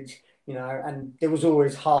carnage. and there was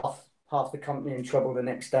always half the company in trouble the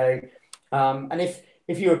next day. And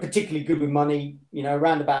if you were particularly good with money,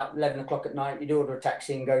 around about 11 o'clock at night, you'd order a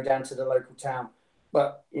taxi and go down to the local town.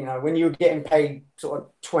 But, when you were getting paid sort of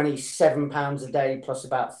 £27 a day plus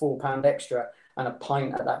about £4 extra, and a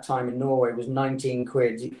pint at that time in Norway was 19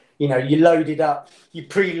 quid, you loaded up, you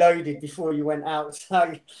preloaded before you went out.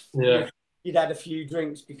 So you'd had a few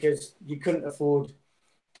drinks because you couldn't afford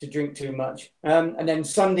to drink too much. And then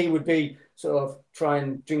Sunday would be sort of try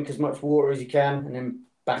and drink as much water as you can, and then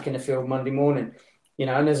back in the field Monday morning.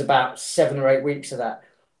 And there's about 7 or 8 weeks of that.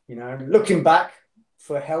 Looking back,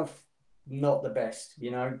 for health, not the best,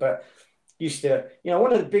 but used to,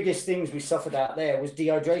 one of the biggest things we suffered out there was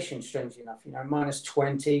dehydration, strangely enough, minus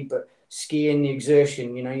 20, but skiing, the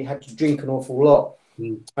exertion, you had to drink an awful lot.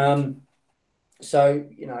 So,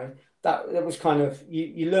 that was kind of,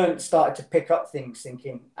 you started to pick up things,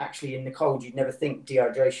 thinking actually in the cold, you'd never think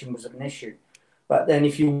dehydration was an issue. But then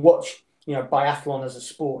if you watch, biathlon as a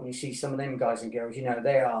sport, and you see some of them guys and girls,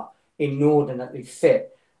 they are inordinately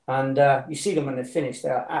fit. And you see them when they finish, they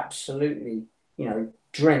are absolutely,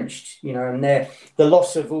 drenched, and the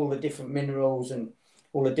loss of all the different minerals and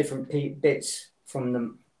all the different bits from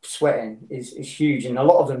them sweating is huge. And a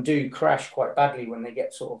lot of them do crash quite badly when they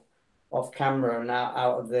get sort of off camera and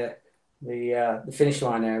out of the finish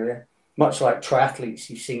line area, much like triathletes.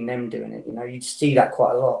 You've seen them doing it, you'd see that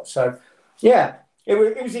quite a lot. So, yeah, it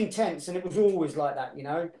was intense, and it was always like that,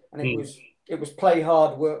 and it was play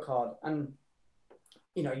hard, work hard. And,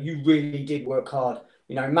 you really did work hard.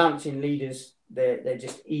 Mountain leaders, they're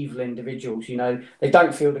just evil individuals. They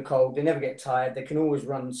don't feel the cold. They never get tired. They can always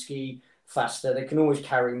run and ski faster. They can always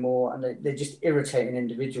carry more. And they're just irritating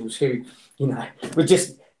individuals who,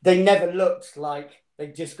 they never looked like they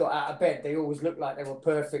just got out of bed. They always looked like they were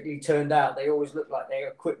perfectly turned out. They always looked like their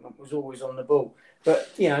equipment was always on the ball.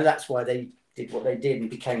 But, that's why they did what they did and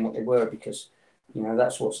became what they were, because,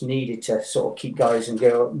 that's what's needed to sort of keep guys and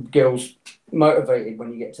girls motivated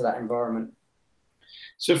when you get to that environment.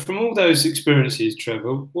 So from all those experiences,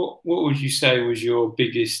 Trevor, what would you say was your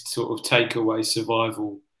biggest sort of takeaway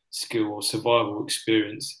survival skill or survival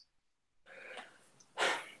experience?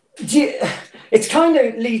 It kind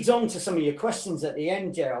of leads on to some of your questions at the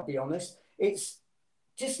end, Jay, I'll be honest. It's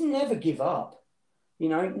just never give up,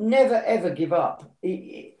 never, ever give up.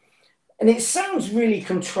 And it sounds really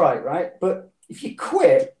contrite, right? But if you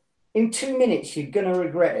quit, in 2 minutes, you're going to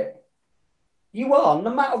regret it. You are,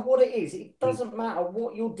 no matter what it is. It doesn't matter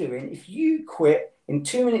what you're doing. If you quit in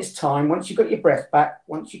 2 minutes' time, once you've got your breath back,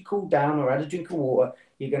 once you cool down or had a drink of water,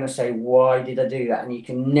 you're going to say, why did I do that? And you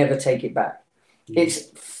can never take it back.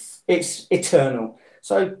 It's eternal.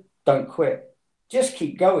 So don't quit. Just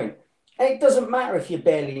keep going. And it doesn't matter if you're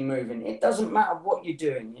barely moving. It doesn't matter what you're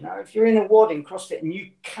doing. If you're in a WOD in CrossFit and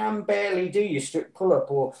you can barely do your strict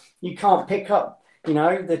pull-up, or you can't pick up, the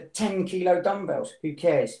 10-kilo dumbbells, who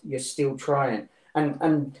cares? You're still trying.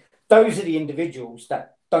 And those are the individuals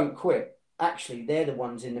that don't quit. Actually, they're the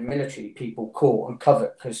ones in the military people call and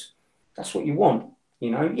covet, because that's what you want.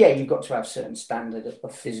 Yeah, you've got to have certain standard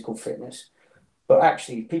of physical fitness. But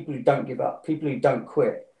actually, people who don't give up, people who don't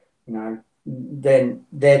quit, then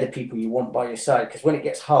they're the people you want by your side, because when it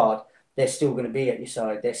gets hard, they're still going to be at your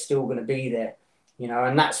side. They're still going to be there,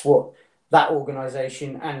 and that's what that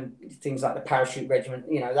organisation and things like the Parachute Regiment,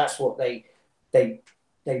 that's what they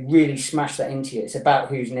really smash that into you. It's about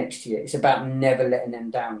who's next to you. It's about never letting them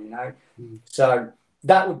down, So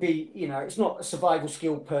that would be, it's not a survival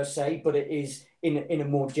skill per se, but it is in a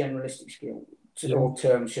more generalistic skill, or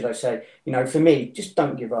term, should I say. For me, just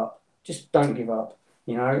don't give up. Just don't give up,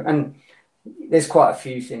 and there's quite a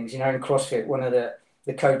few things, in CrossFit, one of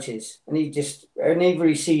the coaches, and whenever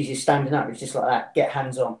he sees you standing up, he's just like that, get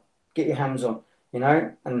your hands on,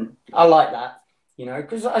 and I like that,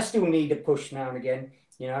 because I still need a push now and again,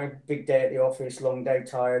 big day at the office, long day,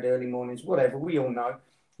 tired, early mornings, whatever, we all know,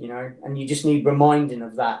 and you just need reminding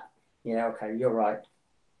of that. Okay, you're right.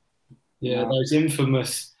 Yeah, those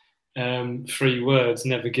infamous 3 words,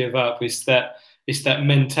 never give up. It's that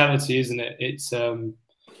mentality, isn't it? It's, I'm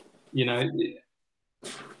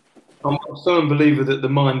a firm believer that the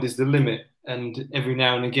mind is the limit, and every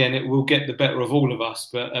now and again it will get the better of all of us.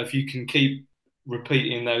 But if you can keep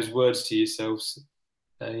repeating those words to yourselves,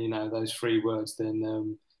 those 3 words,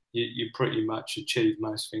 then you pretty much achieve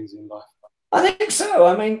most things in life. I think so.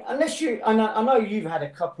 I mean, unless I know you've had a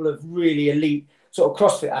couple of really elite sort of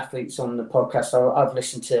CrossFit athletes on the podcast I've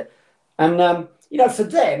listened to, and for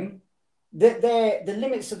them, the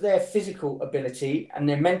limits of their physical ability and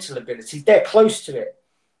their mental ability, they're close to it.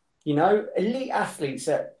 Elite athletes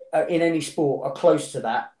that in any sport are close to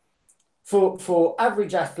that. for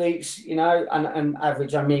average athletes, you know, and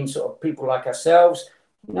average, I mean sort of people like ourselves,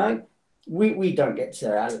 you know, we don't get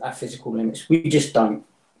to our physical limits. We just don't,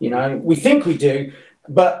 you know. We think we do,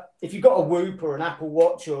 but if you've got a Whoop or an Apple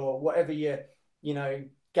Watch or whatever you know,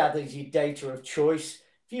 gathers your data of choice,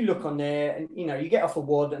 if you look on there and, you know, you get off a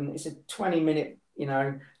WOD and it's a 20-minute, you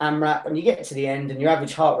know, AMRAP, and you get to the end and your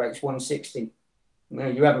average heart rate's 160. You know,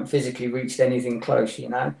 you haven't physically reached anything close, you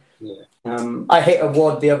know. Yeah. I hit a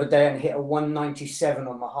WOD the other day and hit a 197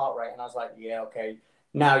 on my heart rate, and I was like, yeah, okay,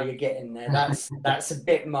 now you're getting there. That's a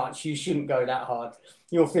bit much. You shouldn't go that hard.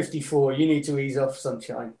 You're 54. You need to ease off,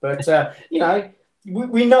 sunshine. But you know,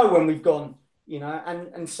 we know when we've gone, you know,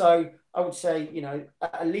 and so I would say, you know,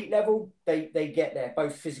 at elite level, they get there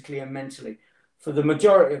both physically and mentally. For the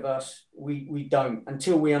majority of us, we don't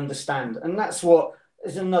until we understand, and that's what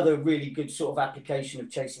is another really good sort of application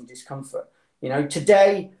of chasing discomfort. You know,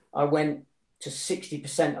 today I went to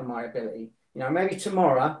 60% of my ability. You know, maybe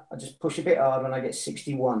tomorrow I just push a bit harder and I get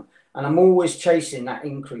 61. And I'm always chasing that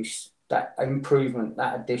increase, that improvement,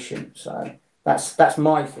 that addition. So that's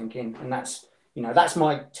my thinking, and that's, you know, that's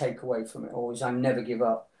my takeaway from it all, is I never give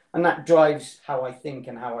up. And that drives how I think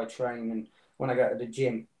and how I train, and when I go to the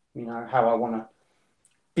gym, you know, how I want to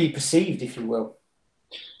be perceived, if you will.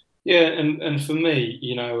 Yeah, and for me,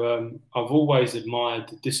 you know, I've always admired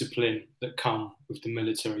the discipline that come with the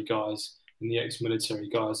military guys and the ex-military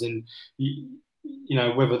guys, and you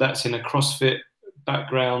know, whether that's in a CrossFit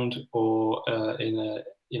background or in a,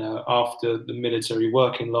 you know, after the military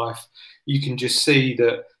working life, you can just see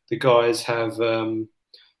that the guys have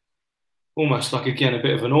almost like, again, a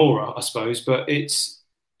bit of an aura, I suppose, but it's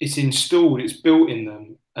installed, it's built in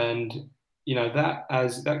them, and you know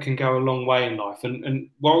that can go a long way in life. And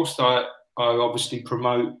whilst I obviously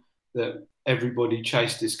promote that everybody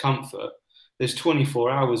chase discomfort, there's 24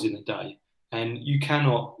 hours in a day, and you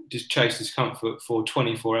cannot just chase discomfort for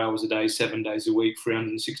 24 hours a day, 7 days a week,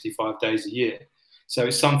 365 days a year. So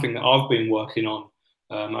it's something that I've been working on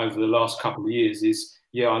over the last couple of years. Is,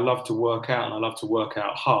 yeah, I love to work out and I love to work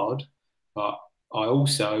out hard, but I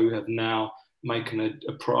also have now making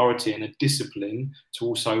a priority and a discipline to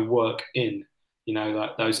also work in, you know,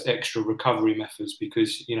 like those extra recovery methods,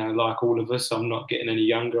 because, you know, like all of us, I'm not getting any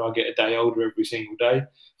younger. I get a day older every single day,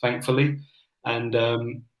 thankfully. And,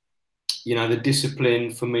 you know, the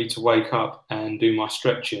discipline for me to wake up and do my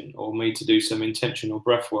stretching, or me to do some intentional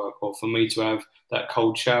breath work, or for me to have that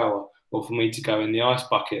cold shower, or for me to go in the ice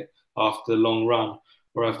bucket after the long run,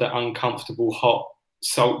 or have that uncomfortable hot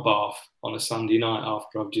salt bath on a Sunday night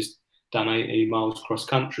after I've just done 80 miles cross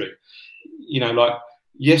country. You know, like,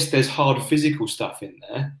 yes, there's hard physical stuff in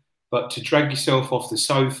there, but to drag yourself off the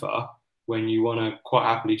sofa when you want to quite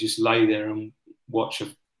happily just lay there and watch a,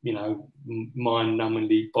 you know,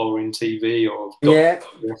 mind-numbingly boring TV or a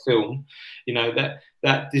film, you know,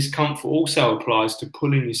 that discomfort also applies to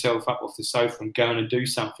pulling yourself up off the sofa and going and do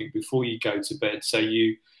something before you go to bed. So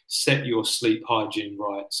you set your sleep hygiene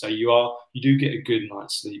right. So you do get a good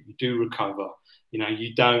night's sleep. You do recover. You know,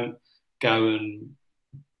 you don't go and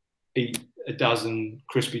eat a dozen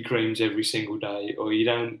Krispy Kremes every single day, or you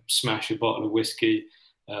don't smash a bottle of whiskey,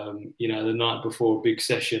 you know, the night before a big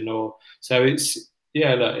session. Or so it's,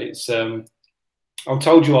 yeah, look, it's. I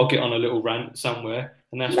told you I'll get on a little rant somewhere,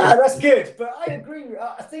 and that's good. But I agree.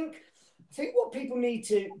 I think what people need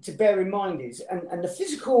to bear in mind is, and the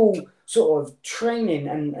physical sort of training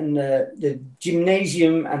and the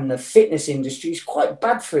gymnasium and the fitness industry is quite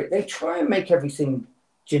bad for it. They try and make everything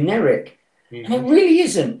generic. Mm-hmm. And it really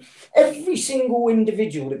isn't. Every single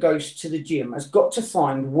individual that goes to the gym has got to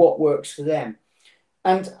find what works for them.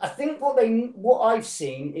 And I think what I've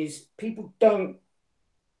seen is people don't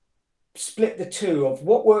split the two of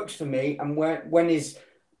what works for me and when is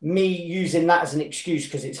me using that as an excuse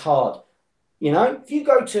because it's hard. You know, if you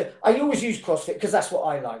go to, I always use CrossFit because that's what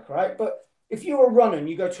I like, right? But if you're a runner and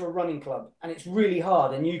you go to a running club and it's really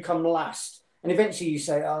hard and you come last, and eventually you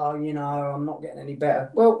say, oh, you know, I'm not getting any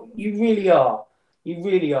better. Well, you really are. You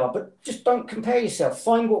really are. But just don't compare yourself.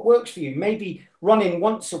 Find what works for you. Maybe running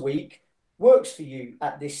once a week works for you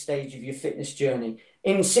at this stage of your fitness journey.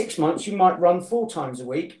 In 6 months, you might run 4 times a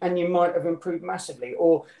week and you might have improved massively.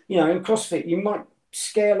 Or, you know, in CrossFit, you might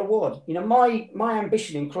scale a WOD. You know, my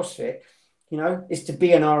ambition in CrossFit, you know, is to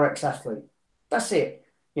be an RX athlete. That's it.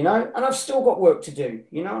 You know, and I've still got work to do,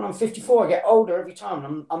 you know, and I'm 54, I get older every time.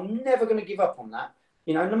 And I'm never going to give up on that.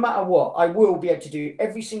 You know, no matter what, I will be able to do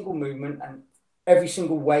every single movement and every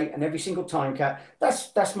single weight and every single time cap.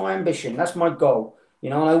 That's my ambition. That's my goal, you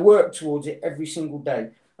know, and I work towards it every single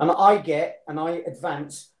day. And I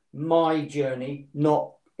advance my journey,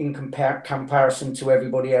 not in comparison to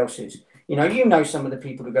everybody else's. You know some of the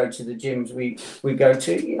people who go to the gyms we go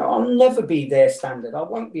to. I'll never be their standard. I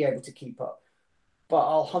won't be able to keep up, but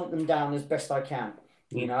I'll hunt them down as best I can.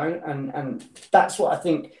 And that's what I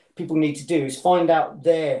think people need to do, is find out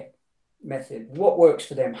their method, what works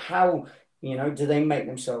for them, how do they make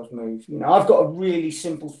themselves move. I've got a really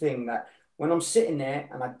simple thing that when I'm sitting there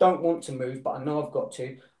and I don't want to move, but I know I've got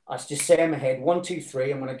to, I just say in my head 1, 2,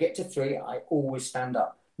 3, and when I get to 3, I always stand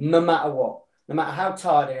up, no matter what, no matter how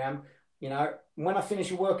tired I am. When I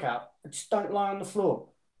finish a workout, I just don't lie on the floor.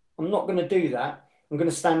 I'm not going to do that. I'm going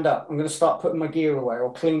to stand up. I'm going to start putting my gear away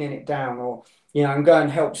or cleaning it down, or and go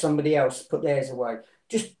and help somebody else put theirs away.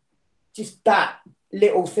 Just that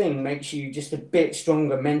little thing makes you just a bit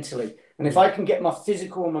stronger mentally. And if I can get my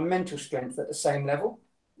physical and my mental strength at the same level,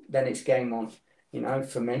 then it's game on,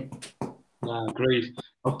 for me. No, agreed.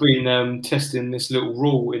 I've been testing this little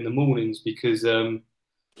rule in the mornings because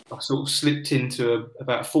I sort of slipped into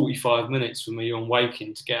about 45 minutes for me on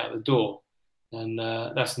waking to get out the door. And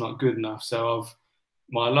that's not good enough. So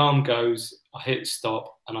my alarm goes, I hit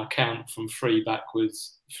stop, and I count from 3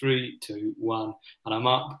 backwards, 3, 2, 1, and I'm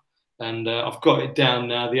up. And I've got it down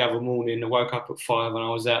now. The other morning, I woke up at 5 and I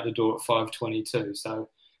was out the door at 5:22. So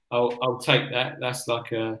I'll take that. That's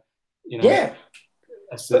like a, yeah.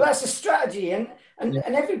 But that's a strategy, and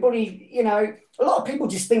everybody, a lot of people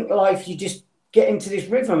just think life, you just get into this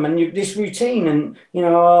rhythm and this routine, and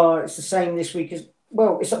it's the same this week as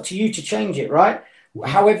well. It's up to you to change it, right?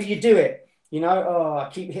 However you do it. I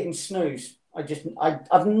keep hitting snooze.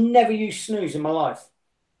 I've never used snooze in my life.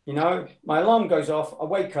 My alarm goes off, I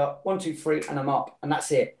wake up, 1, 2, 3, and I'm up, and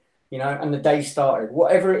that's it. And the day started,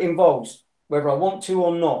 whatever it involves, whether I want to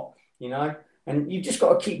or not. And you've just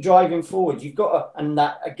got to keep driving forward. You've got to, and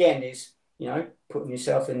that again is, putting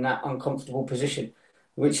yourself in that uncomfortable position,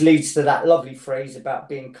 which leads to that lovely phrase about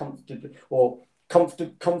being comfortable, or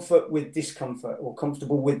comfort with discomfort, or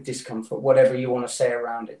comfortable with discomfort, whatever you want to say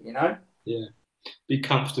around it, Yeah. Be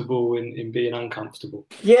comfortable in being uncomfortable.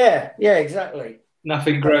 Yeah, exactly.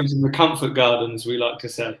 Nothing grows in the comfort garden, as we like to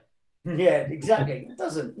say. Yeah, exactly. It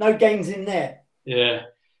doesn't. No gains in there. Yeah.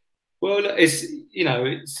 Well, it's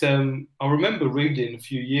I remember reading a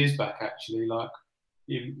few years back, actually, like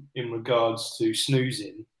in regards to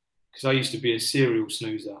snoozing, because I used to be a serial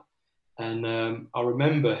snoozer. And I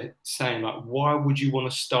remember saying, like, why would you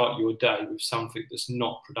want to start your day with something that's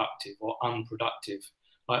not productive or unproductive?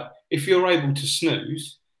 Like, if you're able to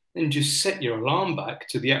snooze, then just set your alarm back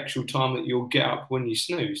to the actual time that you'll get up when you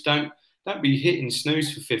snooze. Don't be hitting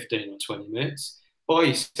snooze for 15 or 20 minutes. Buy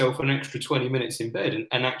yourself an extra 20 minutes in bed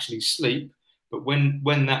and actually sleep. But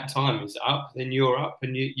when that time is up, then you're up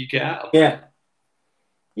and you get out. Yeah.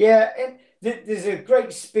 There's a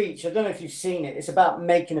great speech. I don't know if you've seen it. It's about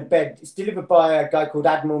making a bed. It's delivered by a guy called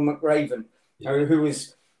Admiral McRaven, who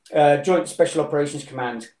was Joint Special Operations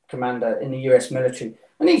Commander in the US military.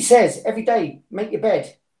 And he says, every day, make your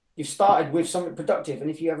bed. You've started with something productive.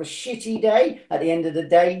 And if you have a shitty day, at the end of the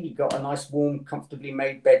day, you've got a nice, warm, comfortably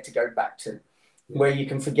made bed to go back to, where you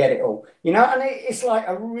can forget it all. And it's like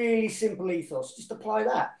a really simple ethos. Just apply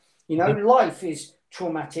that. Life is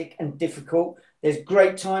traumatic and difficult. There's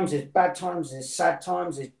great times, there's bad times, there's sad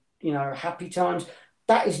times, there's, happy times.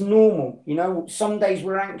 That is normal. Some days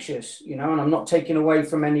we're anxious, and I'm not taking away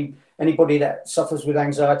from anybody that suffers with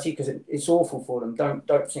anxiety, because it's awful for them.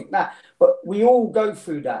 Don't think that. But we all go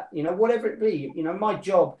through that, whatever it be. My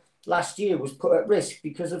job last year was put at risk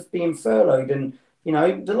because of being furloughed and,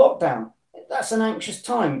 the lockdown. That's an anxious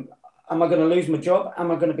time. Am I going to lose my job?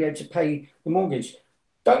 Am I going to be able to pay the mortgage?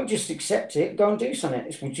 Don't just accept it. Go and do something,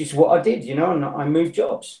 which is what I did, and I moved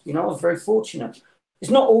jobs. I was very fortunate.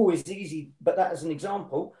 It's not always easy, but that as an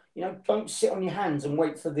example, don't sit on your hands and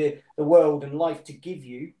wait for the world and life to give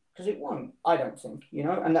you, because it won't, I don't think,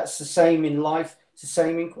 and that's the same in life. It's the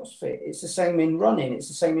same in CrossFit. It's the same in running. It's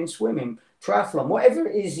the same in swimming, triathlon, whatever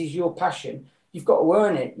it is your passion. You've got to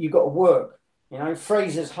earn it. You've got to work.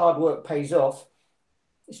 Fraser's hard work pays off.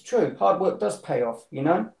 It's true. Hard work does pay off,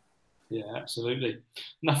 Yeah, absolutely.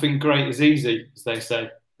 Nothing great is easy, as they say.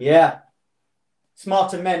 Yeah.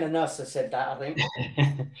 Smarter men than us have said that, I think.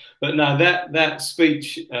 But no, that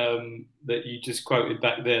speech that you just quoted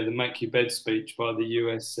back there, the Make Your Bed speech by the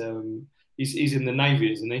US, he's in the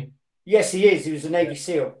Navy, isn't he? Yes, he is. He was a Navy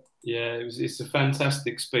SEAL. Yeah, it's a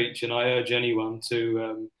fantastic speech, and I urge anyone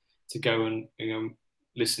to go and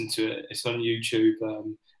listen to it. It's on YouTube,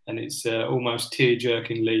 and it's almost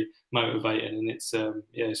tear-jerkingly motivating, and it's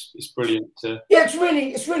brilliant.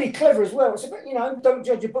 It's really clever as well. It's about, don't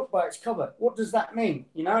judge a book by its cover. What does that mean?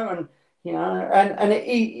 He's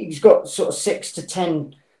got sort of 6 to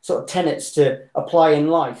 10 sort of tenets to apply in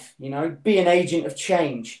life. Be an agent of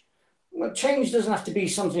change. well, change doesn't have to be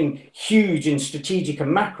something huge and strategic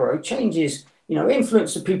and macro. Change is,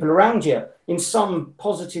 influence the people around you in some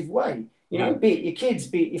positive way. Be it your kids,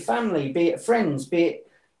 be it your family, be it friends, be it,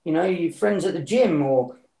 your friends at the gym,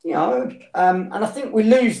 or, and I think we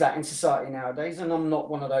lose that in society nowadays. And I'm not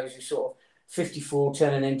one of those who sort of 54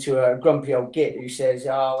 turning into a grumpy old git who says,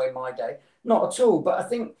 oh, in my day. Not at all. But I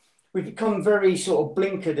think we've become very sort of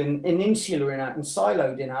blinkered and insular and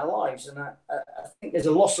siloed in our lives. And I think there's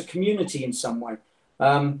a loss of community in some way.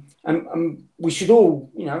 And we should all,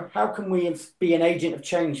 how can we be an agent of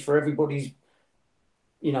change for everybody's,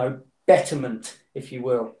 betterment, if you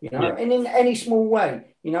will, and in any small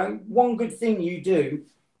way, one good thing you do,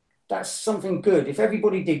 that's something good. If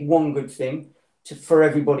everybody did one good thing for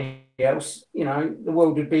everybody else, the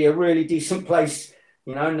world would be a really decent place,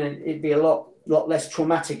 and it'd be a lot less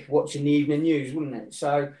traumatic watching the evening news, wouldn't it?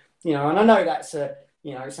 So, and I know that's it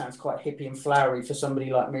sounds quite hippie and flowery for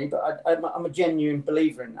somebody like me, but I'm a genuine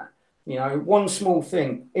believer in that. One small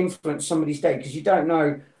thing influence somebody's day, because you don't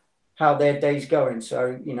know how their day's going.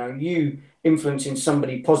 So, you influencing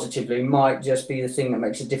somebody positively might just be the thing that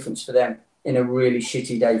makes a difference for them in a really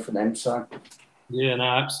shitty day for them. So, yeah, no,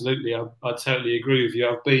 absolutely. I totally agree with you.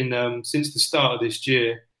 I've been, since the start of this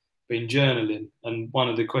year, been journaling. And one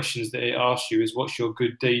of the questions that it asks you is, what's your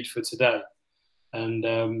good deed for today? And,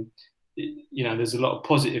 there's a lot of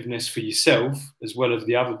positiveness for yourself as well as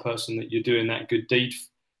the other person that you're doing that good deed,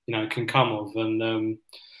 can come of. And,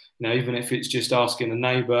 even if it's just asking a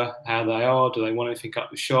neighbour how they are, do they want anything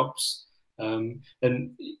up the shops? And,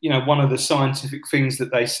 one of the scientific things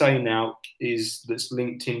that they say now is that's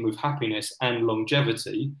linked in with happiness and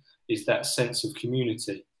longevity is that sense of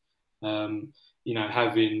community.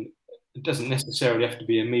 Having, it doesn't necessarily have to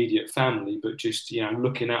be immediate family, but just,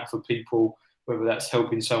 looking out for people, whether that's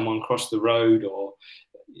helping someone cross the road or,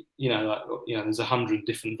 there's 100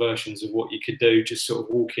 different versions of what you could do, just sort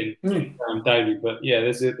of walking around daily. But yeah,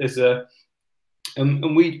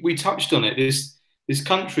 and we touched on it. This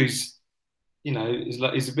country's,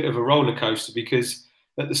 is a bit of a roller coaster, because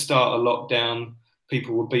at the start of lockdown,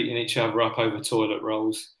 people were beating each other up over toilet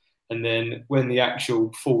rolls. And then when the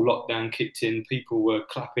actual full lockdown kicked in, people were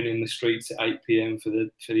clapping in the streets at 8 p.m. for the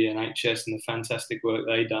NHS and the fantastic work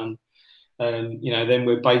they done. And, then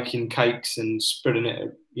we're baking cakes and spreading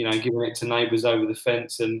it, giving it to neighbours over the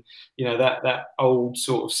fence. And, that old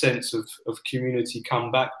sort of sense of community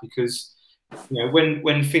come back, because,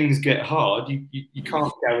 when things get hard, you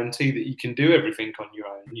can't guarantee that you can do everything on your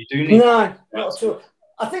own. You do need not at all.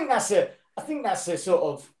 I think that's a sort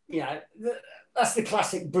of, that's the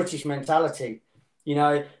classic British mentality.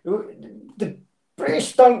 The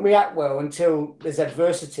British don't react well until there's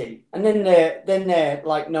adversity, and then they're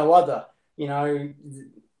like no other.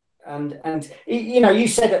 And you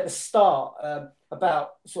said at the start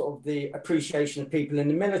about sort of the appreciation of people in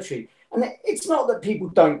the military, and it's not that people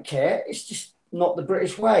don't care, it's just not the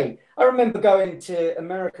British way. I remember going to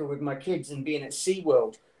America with my kids and being at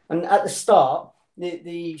SeaWorld, and at the start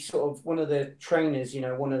the sort of one of the trainers,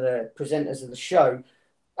 one of the presenters of the show,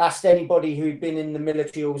 asked anybody who'd been in the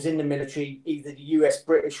military or was in the military, either the US,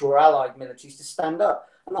 British or Allied militaries, to stand up.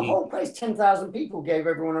 And the whole place, 10,000 people, gave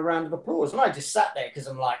everyone a round of applause. And I just sat there because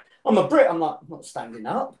I'm like, I'm a Brit. I'm like, I'm not standing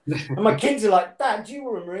up. And my kids are like, Dad, you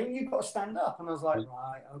were a Marine. You've got to stand up. And I was like,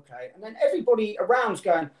 right, okay. And then everybody around's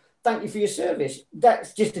going, thank you for your service.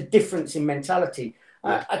 That's just a difference in mentality.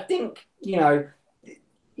 I think,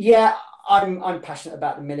 I'm passionate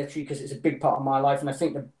about the military because it's a big part of my life. And I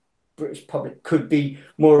think the British public could be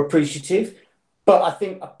more appreciative. But I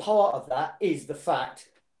think a part of that is the fact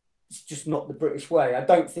it's just not the British way. I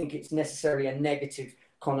don't think it's necessarily a negative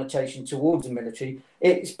connotation towards the military.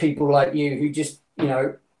 It's people like you who just,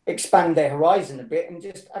 expand their horizon a bit and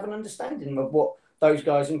just have an understanding of what those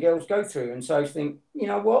guys and girls go through. And so think, you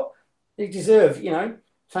know what, they deserve,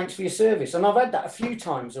 thanks for your service. And I've had that a few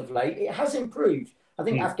times of late. It has improved. I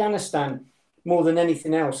think Afghanistan, more than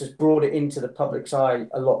anything else, has brought it into the public's eye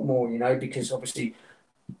a lot more, because obviously,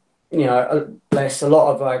 a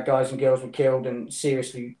lot of our guys and girls were killed and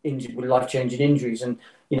seriously injured with life-changing injuries. And,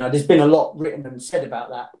 there's been a lot written and said about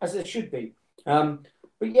that, as there should be. But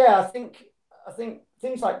yeah, I think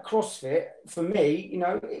things like CrossFit, for me,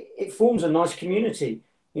 it forms a nice community.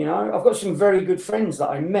 I've got some very good friends that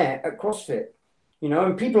I met at CrossFit,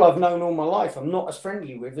 and people I've known all my life I'm not as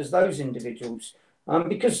friendly with as those individuals.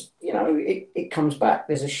 Because, it comes back.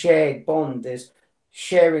 There's a shared bond. There's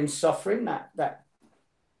sharing suffering that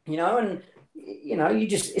and,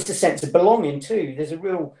 it's a sense of belonging too. There's a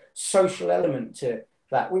real social element to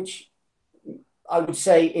that, which I would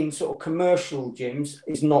say in sort of commercial gyms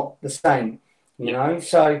is not the same,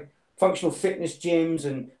 So functional fitness gyms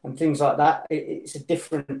and things like that. It's a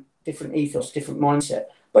different ethos, different mindset.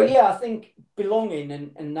 But yeah, I think belonging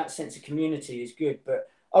and that sense of community is good. But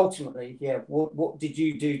ultimately, yeah, what did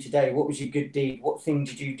you do today? What was your good deed? What thing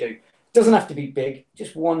did you do? It doesn't have to be big,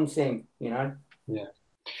 just one thing, you know? Yeah.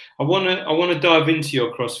 I want to dive into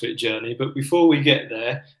your CrossFit journey, but before we get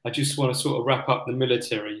there, I just want to sort of wrap up the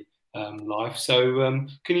military life. So,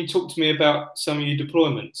 can you talk to me about some of your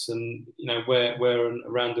deployments and where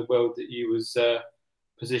around the world that you was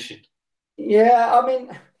positioned? Yeah, I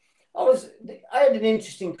mean, I had an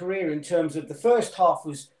interesting career in terms of the first half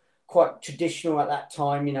was quite traditional at that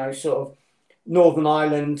time, sort of Northern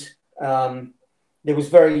Ireland. There was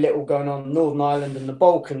very little going on. Northern Ireland and the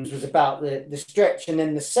Balkans was about the stretch, and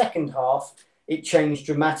then the second half it changed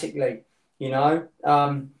dramatically.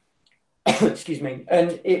 Excuse me,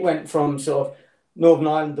 and it went from sort of Northern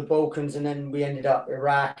Ireland, the Balkans, and then we ended up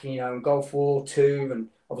Iraq, and Gulf War Two, and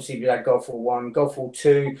obviously we had Gulf War One, Gulf War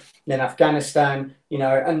Two, then Afghanistan,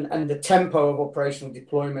 and the tempo of operational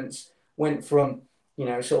deployments went from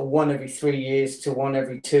sort of one every 3 years to one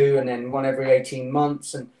every two, and then one every 18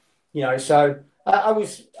 months, and so I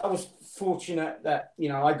was fortunate that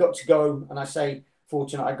I got to go, and I say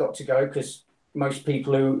fortunate I got to go because most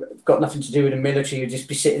people who have got nothing to do with the military would just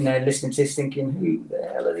be sitting there listening to this thinking, who the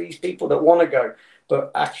hell are these people that want to go? But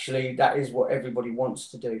actually, that is what everybody wants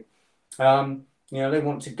to do. They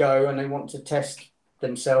want to go and they want to test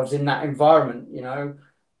themselves in that environment.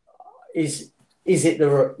 Is it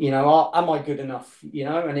am I good enough?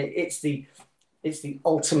 And it's the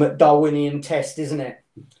ultimate Darwinian test, isn't it?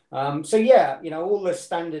 So yeah, all the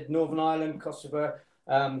standard Northern Ireland, Kosovo,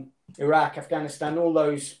 Iraq, Afghanistan, all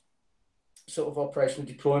those sort of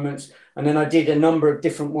operational deployments, and then I did a number of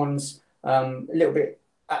different ones, a little bit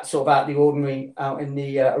sort of out of the ordinary, out in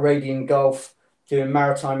the Arabian Gulf, doing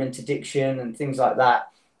maritime interdiction and things like that.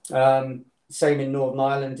 Same in Northern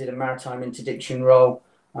Ireland, did a maritime interdiction role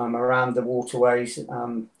around the waterways,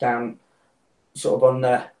 down sort of on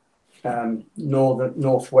the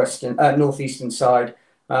northeastern side.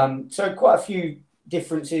 So quite a few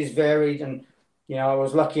differences, varied, and I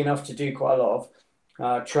was lucky enough to do quite a lot of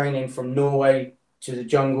training from Norway to the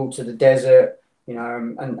jungle to the desert,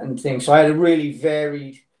 and things. So I had a really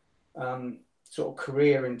varied sort of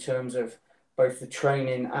career in terms of both the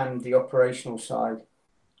training and the operational side.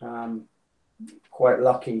 Quite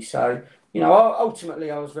lucky. So, ultimately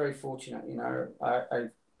I was very fortunate. I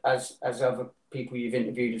as other people you've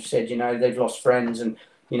interviewed have said, they've lost friends and,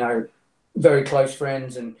 very close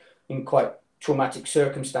friends and in quite traumatic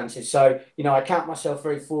circumstances. So, I count myself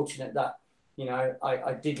very fortunate that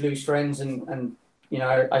I did lose friends and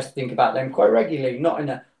I think about them quite regularly, not in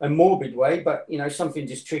a morbid way, but, something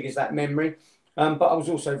just triggers that memory. But I was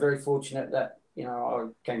also very fortunate that, I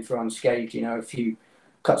came through unscathed, a few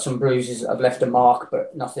cuts and bruises that have left a mark,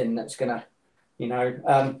 but nothing that's going to,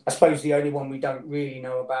 I suppose the only one we don't really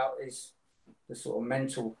know about is the sort of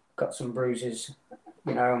mental cuts and bruises,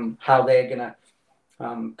 how they're going to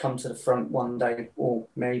come to the front one day or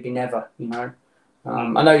maybe never,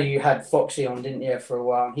 I know you had Foxy on, didn't you, for a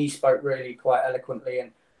while? And he spoke really quite eloquently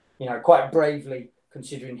and, quite bravely,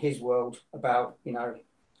 considering his world, about,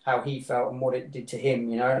 how he felt and what it did to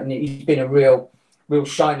him, and he's been a real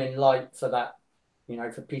shining light for that,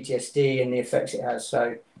 for PTSD and the effects it has.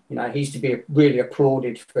 So, he's to be really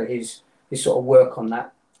applauded for his sort of work on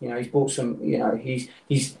that. He's brought some, he's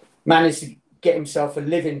managed to get himself a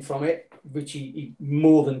living from it, which he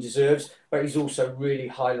more than deserves, but he's also really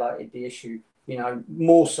highlighted the issue,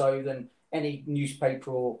 more so than any newspaper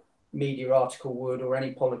or media article would, or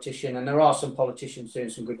any politician. And there are some politicians doing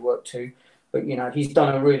some good work too, but he's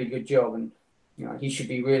done a really good job, and he should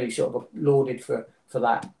be really sort of lauded for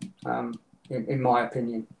that, in my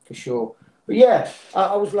opinion, for sure. But yeah,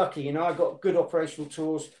 I was lucky. I got good operational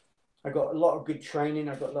tours, I got a lot of good training,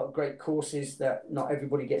 I got a lot of great courses that not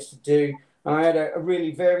everybody gets to do, and I had a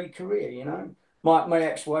really varied career. My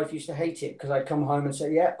ex-wife used to hate it because I'd come home and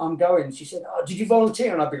say, yeah, I'm going. She said, oh, did you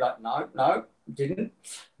volunteer? And I'd be like, no, didn't.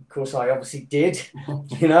 Of course, I obviously did,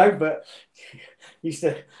 but used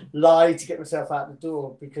to lie to get myself out the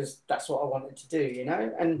door because that's what I wanted to do,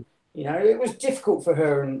 And, it was difficult for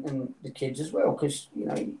her and the kids as well because,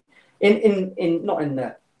 in not in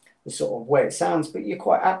the sort of way it sounds, but you're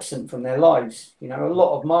quite absent from their lives. A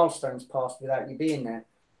lot of milestones passed without you being there.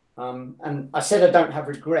 And I said I don't have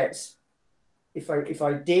regrets. If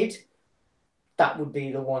I did, that would be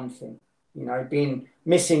the one thing, being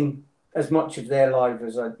missing as much of their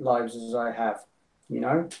lives as I have,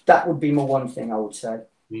 that would be my one thing I would say,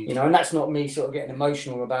 and that's not me sort of getting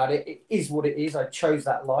emotional about it. It is what it is. I chose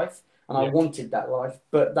that life and I wanted that life,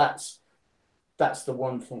 but that's the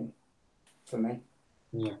one thing. for me.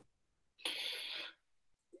 Yeah.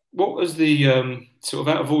 What was the sort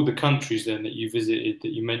of, out of all the countries then that you visited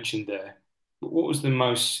that you mentioned there, what was the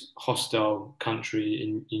most hostile country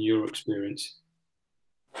in your experience?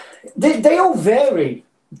 They all vary,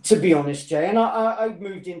 to be honest, Jay. And I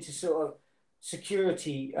moved into sort of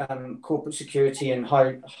security, corporate security, and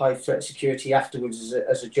high threat security afterwards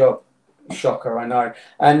as a job. Shocker, I know.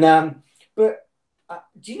 And but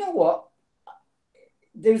do you know what?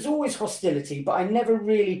 There's always hostility, but I never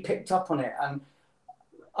really picked up on it. And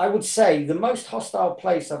I would say the most hostile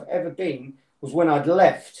place I've ever been was when I'd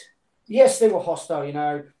left. Yes, they were hostile, you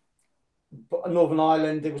know. But Northern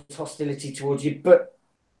Ireland, there was hostility towards you, but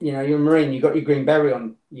you know, you're a Marine, you got your green beret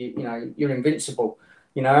on, you know, you're invincible,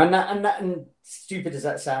 you know, and stupid as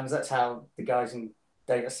that sounds, that's how the guys in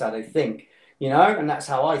data they think, you know, and that's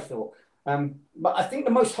how I thought. But I think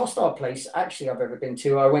the most hostile place actually I've ever been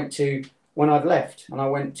to, I went to when I'd left, and I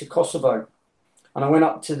went to Kosovo, and I went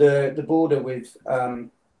up to the border with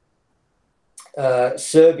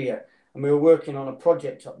Serbia, and we were working on a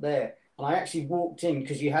project up there. And I actually walked in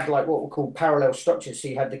because you had like what were called parallel structures. So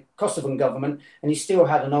you had the Kosovan government and you still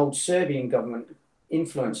had an old Serbian government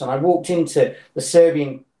influence. And I walked into the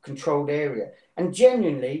Serbian controlled area, and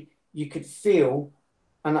genuinely you could feel,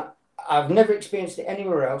 and I've never experienced it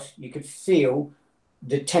anywhere else, you could feel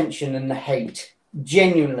the tension and the hate,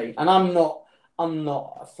 genuinely. And I'm not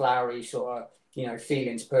a flowery sort of, you know,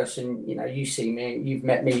 feelings person. You know, you see me, you've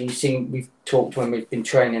met me, we've talked when we've been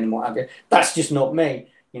training and what have you. That's just not me.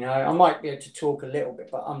 You know, I might be able to talk a little bit,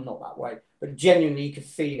 but I'm not that way. But genuinely, you could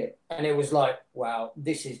feel it. And it was like, wow,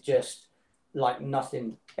 this is just like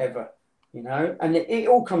nothing ever, you know. And it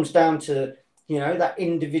all comes down to, you know, that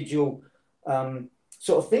individual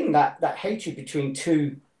sort of thing, that hatred between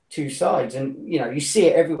two sides. And, you know, you see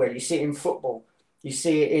it everywhere. You see it in football. You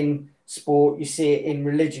see it in sport. You see it in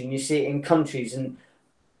religion. You see it in countries. And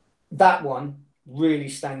that one really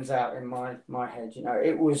stands out in my head. You know,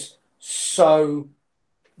 it was so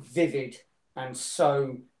vivid and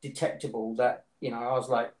so detectable that, you know, I was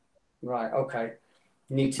like, right, okay,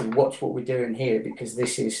 need to watch what we're doing here, because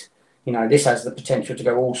this is, you know, this has the potential to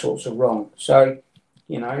go all sorts of wrong. So,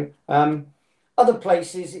 you know, other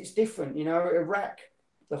places it's different. You know, Iraq,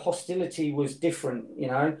 the hostility was different. You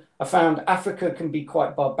know, I found Africa can be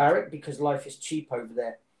quite barbaric because life is cheap over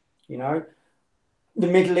there. You know, the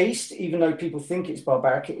Middle East, even though people think it's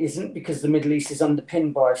barbaric, it isn't, because the Middle East is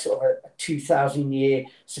underpinned by sort of a 2,000-year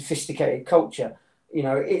sophisticated culture. You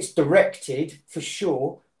know, it's directed for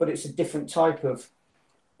sure, but it's a different type of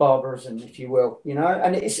barbarism, if you will, you know,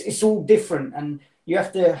 and it's all different. And you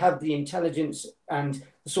have to have the intelligence and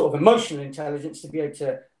the sort of emotional intelligence to be able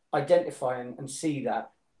to identify and see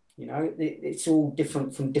that, you know, it's all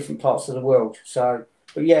different from different parts of the world. So,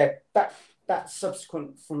 but yeah, that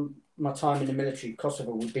subsequent from my time in the military,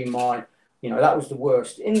 Kosovo would be my, you know, that was the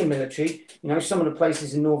worst. In the military, you know, some of the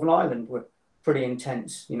places in Northern Ireland were pretty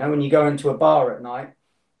intense. You know, when you go into a bar at night,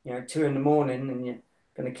 you know, 2 a.m. and you're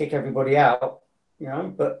going to kick everybody out, you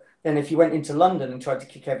know, but then if you went into London and tried to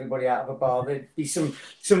kick everybody out of a bar, there'd be some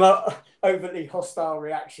overly hostile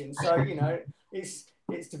reactions. So, you know, it's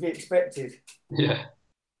to be expected. Yeah,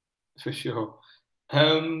 for sure.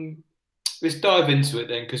 Let's dive into it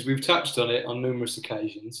then, because we've touched on it on numerous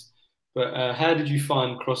occasions. But how did you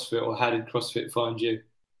find CrossFit, or how did CrossFit find you?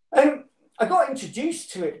 I got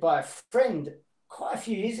introduced to it by a friend quite a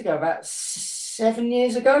few years ago, about 7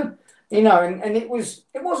 years ago. You know, and it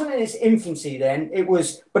wasn't in its infancy then.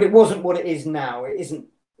 But it wasn't what it is now. It isn't.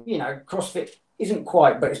 You know, CrossFit isn't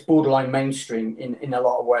quite, but it's borderline mainstream in a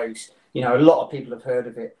lot of ways. You know, a lot of people have heard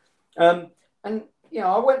of it. And you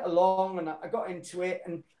know, I went along and I got into it,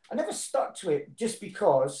 and I never stuck to it just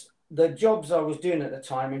because the jobs I was doing at the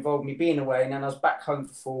time involved me being away, and then I was back home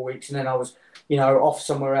for 4 weeks, and then I was, you know, off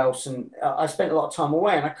somewhere else, and I spent a lot of time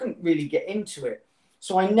away, and I couldn't really get into it.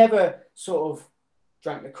 So I never sort of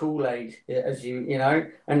drank the Kool-Aid, as you know,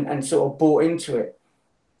 and sort of bought into it.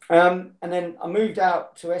 And then I moved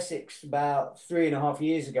out to Essex about 3.5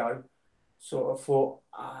 years ago. Sort of thought,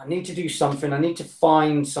 I need to do something. I need to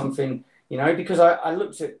find something, you know, because I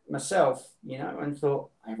looked at myself, you know, and thought,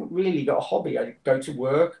 I haven't really got a hobby. I go to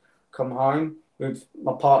work, come home with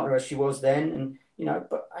my partner as she was then, and, you know,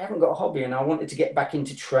 but I haven't got a hobby, and I wanted to get back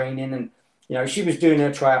into training. And, you know, she was doing her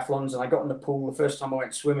triathlons, and I got in the pool the first time I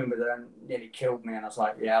went swimming with her, and nearly killed me. And I was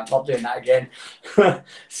like, yeah, I'm not doing that again.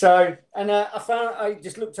 So, and I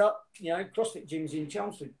just looked up, you know, CrossFit gyms in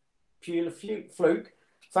Chelmsford, pure fluke,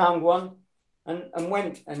 found one and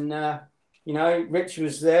went. And, you know, Rich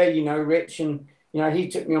was there, you know, Rich, and, you know, he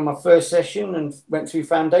took me on my first session and went through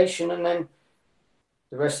foundation, and then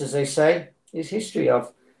the rest, as they say, is history.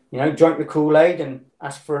 I've drank the Kool-Aid and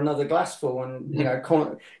asked for another glassful, and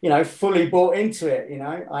fully bought into it.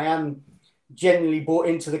 I am genuinely bought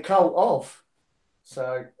into the cult of.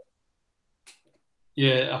 So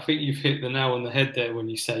yeah, I think you've hit the nail on the head there when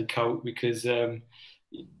you say cult, because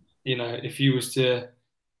if you was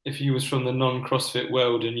from the non-CrossFit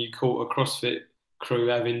world and you caught a CrossFit crew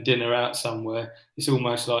having dinner out somewhere, it's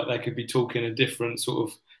almost like they could be talking a different sort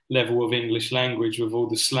of level of English language with all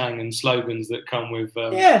the slang and slogans that come with.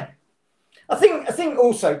 Yeah, I think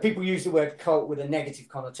also people use the word cult with a negative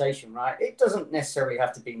connotation, right? It doesn't necessarily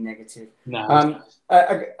have to be negative. No.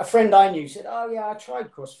 A friend I knew said, "Oh yeah, I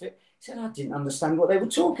tried CrossFit." He said, "I didn't understand what they were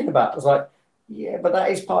talking about." I was like, "Yeah, but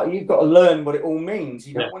that is part of, you've got to learn what it all means.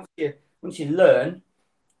 Once you learn,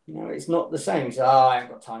 it's not the same." He said, "Oh, I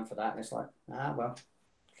haven't got time for that." And it's like, well,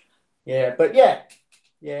 yeah, but yeah,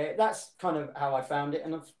 that's kind of how I found it,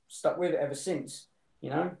 and I've stuck with it ever since.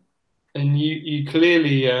 And you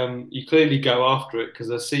clearly go after it,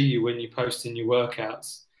 because I see you when you post in your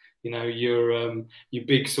workouts. Your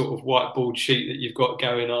big sort of whiteboard sheet that you've got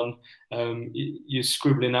going on. You're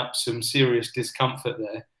scribbling up some serious discomfort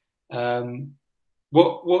there.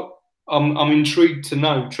 What I'm intrigued to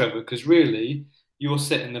know, Trevor, because really you're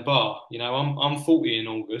setting the bar. I'm 40 in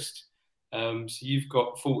August, so you've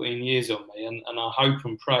got 14 years on me, and I hope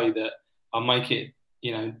and pray that I make it,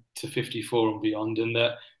 to 54 and beyond, and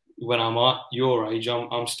that when I'm at your age,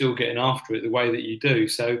 I'm still getting after it the way that you do.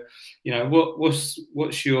 So,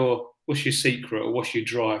 what's your secret, or what's your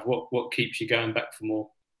drive? What keeps you going back for more?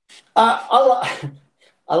 I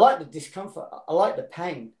like the discomfort. I like the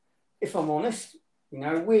pain. If I'm honest,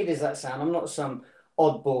 weird as that sound, I'm not some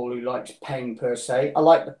oddball who likes pain per se. I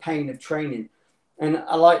like the pain of training, and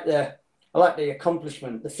I like the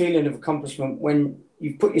accomplishment, the feeling of accomplishment when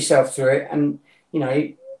you put yourself through it, and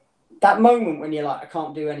that moment when you're like, I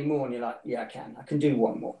can't do any more, and you're like, yeah, I can do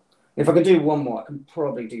one more. And if I can do one more, I can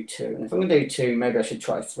probably do two. And if I can do two, maybe I should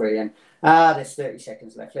try three. And there's 30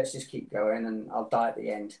 seconds left. Let's just keep going, and I'll die at the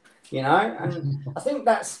end. And I think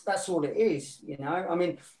that's all it is. I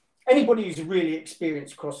mean, anybody who's a really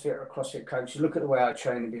experienced CrossFit or a CrossFit coach, look at the way I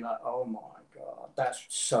train and be like, oh my God, that's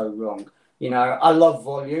so wrong. I love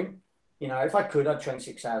volume. If I could, I'd train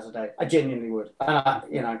 6 hours a day. I genuinely would.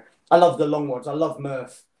 I love the long WODs. I love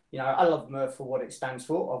Murph. I love Murph for what it stands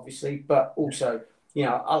for, obviously, but also,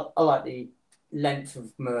 I like the length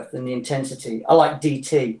of Murph and the intensity. I like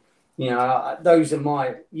DT. Those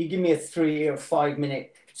are you give me a 3 or 5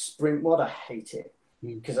 minute sprint WOD, I hate it,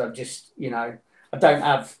 because I've just, I don't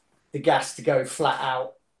have the gas to go flat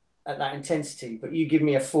out at that intensity. But you give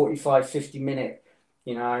me a 45, 50 minute,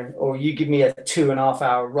 or you give me a 2.5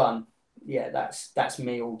 hour run. Yeah, that's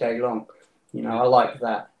me all day long. I like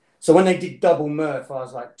that. So when they did double Murph, I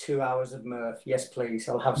was like, 2 hours of Murph. Yes, please.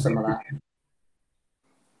 I'll have some of that.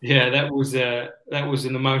 Yeah, that was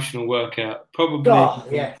an emotional workout. Probably. Oh,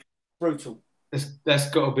 yeah, brutal.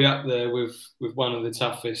 That's got to be up there with one of the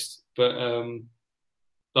toughest. But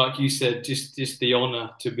like you said, just the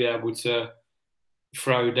honour to be able to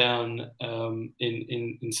throw down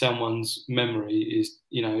in someone's memory is,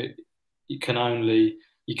 you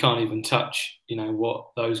can't even touch,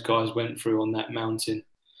 what those guys went through on that mountain.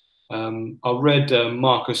 I read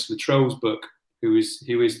Marcus Luttrell's book, who is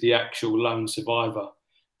the actual lone survivor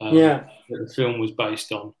that the film was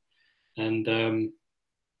based on. And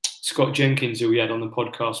Scott Jenkins, who we had on the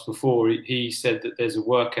podcast before, he said that there's a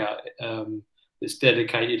workout that's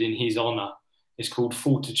dedicated in his honour. It's called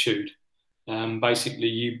Fortitude. Basically,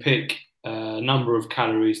 you pick a number of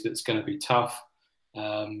calories that's going to be tough.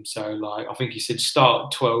 So, like, I think he said start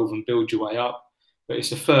at 12 and build your way up. But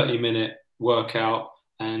it's a 30-minute workout,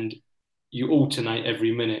 and you alternate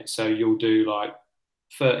every minute. So you'll do like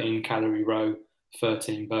 13 calorie row,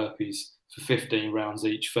 13 burpees for 15 rounds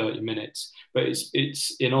each, 30 minutes. But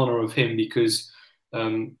it's in honour of him, because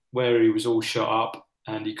where he was all shot up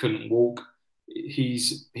and he couldn't walk,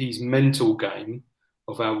 his mental game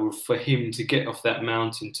of how for him to get off that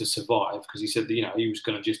mountain to survive, because he said that, he was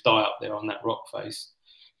going to just die up there on that rock face.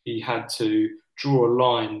 He had to draw a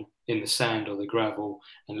line in the sand or the gravel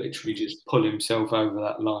and literally just pull himself over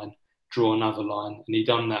that line, draw another line. And he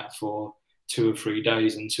done that for 2 or 3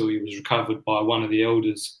 days until he was recovered by one of the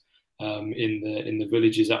elders in the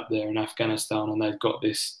villages up there in Afghanistan. And they've got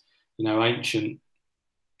this, ancient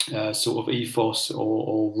sort of ethos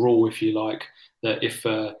or rule, if you like, that if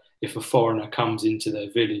a foreigner comes into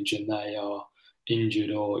their village and they are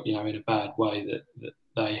injured or, in a bad way, that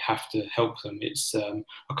they have to help them. It's I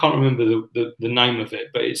can't remember the name of it,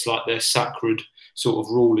 but it's like their sacred sort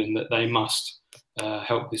of ruling that they must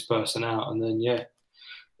help this person out. And then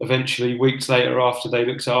eventually, weeks later, after they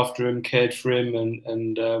looked after him, cared for him,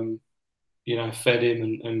 and fed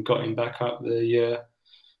him and got him back up,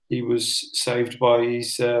 he was saved by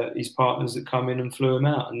his partners that come in and flew him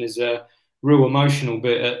out. And there's a real emotional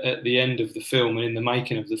bit at the end of the film and in the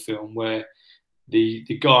making of the film where the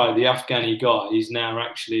guy, the Afghani guy, he's now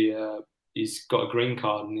actually he's got a green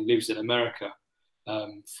card and he lives in America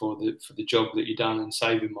for the job that he done in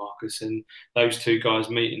saving Marcus. And those two guys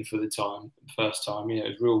meeting for the first time,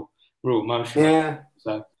 it was real emotional. Yeah.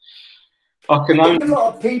 So I can a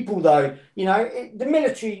lot of people, though, the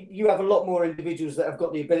military, you have a lot more individuals that have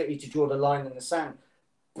got the ability to draw the line in the sand.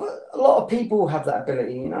 But a lot of people have that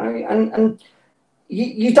ability, and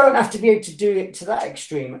you don't have to be able to do it to that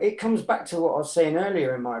extreme. It comes back to what I was saying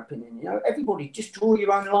earlier, in my opinion. Everybody just draw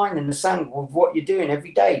your own line in the sand of what you're doing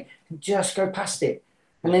every day and just go past it.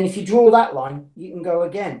 And then if you draw that line, you can go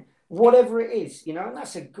again, whatever it is, and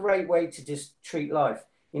that's a great way to just treat life.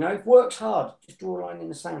 Works hard, just draw a line in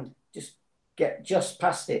the sand, just get just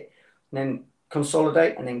past it, and then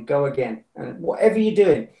consolidate and then go again. And whatever you're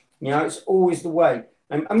doing, it's always the way.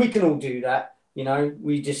 And we can all do that.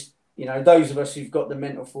 We just, those of us who've got the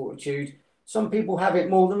mental fortitude, some people have it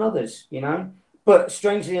more than others, But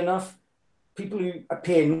strangely enough, people who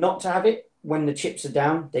appear not to have it, when the chips are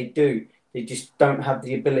down, they do. They just don't have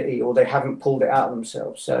the ability, or they haven't pulled it out of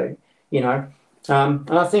themselves. So,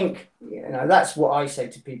 and I think, that's what I say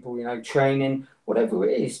to people, training, whatever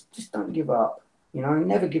it is, just don't give up,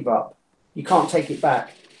 never give up. You can't take it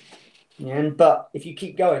back. But if you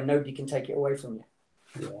keep going, nobody can take it away from you.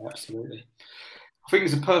 Yeah, absolutely. I think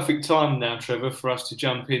it's a perfect time now, Trevor, for us to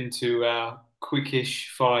jump into our quickish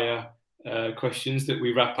fire questions that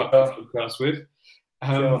we wrap up the podcast with.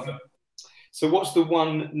 Sure. So what's the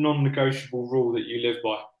one non-negotiable rule that you live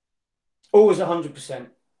by? Always 100%.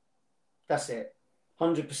 That's it.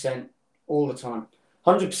 100% all the time.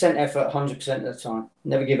 100% effort, 100% of the time.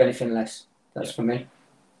 Never give anything less. That's for me.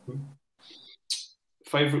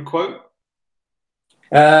 Favourite quote?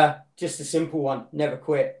 Just a simple one. Never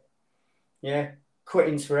quit. Yeah.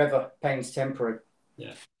 Quitting's forever. Pain's temporary.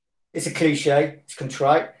 Yeah. It's a cliche. It's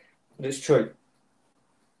contrite, but it's true.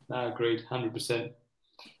 No, agreed. 100%.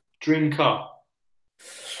 Dream car?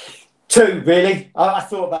 Two, really. I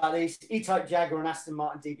thought about these. E-Type Jaguar and Aston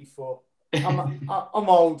Martin DB4. I'm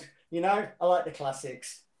old, I like the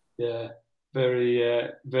classics. Yeah,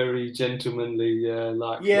 very gentlemanly.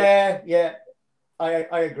 Yeah,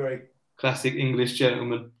 I agree. Classic English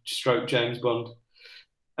gentleman, stroke James Bond.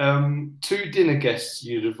 Two dinner guests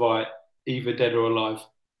you'd invite, either dead or alive.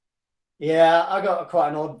 Yeah, I got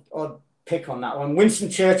quite an odd pick on that one.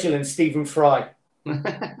 Winston Churchill and Stephen Fry.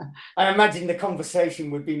 I imagine the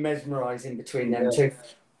conversation would be mesmerising between them two.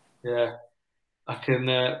 Yeah. I can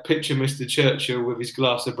picture Mr. Churchill with his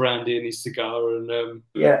glass of brandy and his cigar, and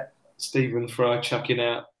Stephen Fry chucking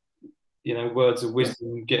out, words of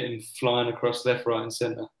wisdom, getting flying across left, right, and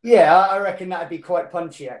centre. Yeah, I reckon that'd be quite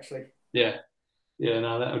punchy, actually. Yeah,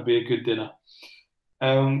 no, that would be a good dinner.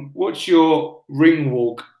 What's your ring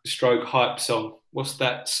walk / hype song? What's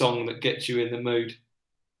that song that gets you in the mood?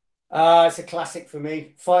 It's a classic for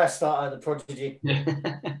me. Firestarter, The Prodigy.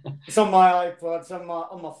 It's on my iPod, it's on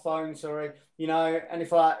my phone, sorry. And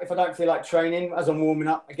if I don't feel like training as I'm warming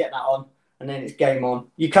up, I get that on, and then it's game on.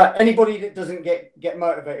 You can't, anybody that doesn't get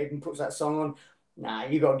motivated and puts that song on, nah,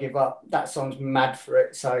 you got to give up. That song's mad for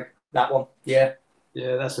it. So that one, yeah.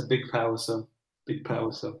 Yeah, that's a big power song. Big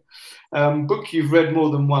power song. Book you've read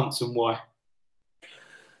more than once, and why?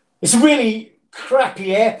 It's a really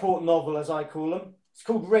crappy airport novel, as I call them. It's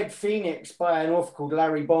called Red Phoenix by an author called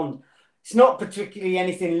Larry Bond. It's not particularly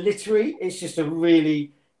anything literary. It's just a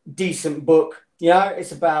really decent book.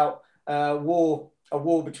 It's about a war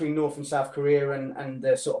between North and South Korea and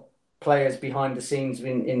the sort of players behind the scenes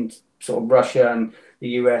in sort of Russia and the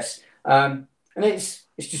US. And it's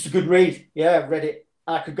just a good read. Yeah, I've read it.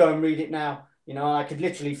 I could go and read it now. I could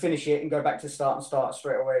literally finish it and go back to the start and start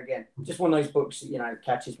straight away again. Just one of those books that,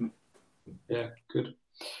 catches me. Yeah, good.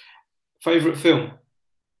 Favourite film?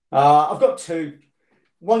 I've got two.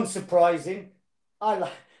 One surprising.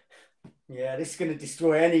 This is going to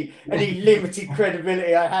destroy any limited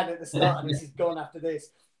credibility I had at the start, and this is gone after this.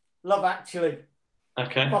 Love Actually.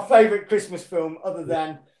 Okay. My favourite Christmas film, other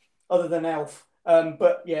than Elf.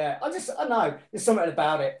 But yeah, I know there's something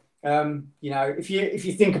about it. If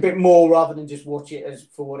you think a bit more rather than just watch it as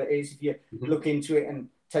for what it is, if you look into it and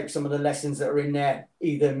take some of the lessons that are in there,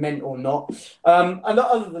 either meant or not. And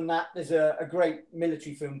other than that, there's a great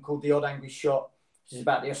military film called The Odd Angry Shot, which is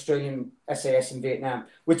about the Australian SAS in Vietnam,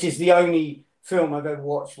 which is the only film I've ever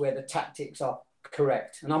watched where the tactics are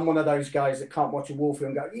correct. And I'm one of those guys that can't watch a war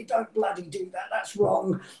film and go, you don't bloody do that, that's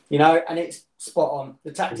wrong. You know, and it's spot on.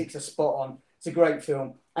 The tactics are spot on. It's a great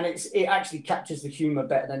film. And it actually captures the humour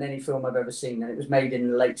better than any film I've ever seen. And it was made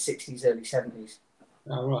in the late 60s, early 70s.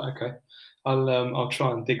 Oh, right, okay. I'll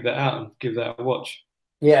try and dig that out and give that a watch.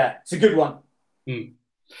 Yeah, it's a good one.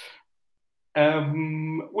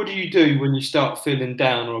 What do you do when you start feeling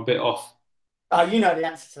down or a bit off? Oh, you know the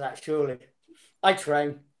answer to that, surely. I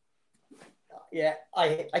train. Yeah,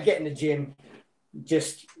 I get in the gym.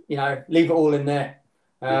 Just, you know, leave it all in there.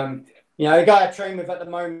 You know, the guy I train with at the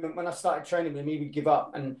moment, when I started training with him, he would give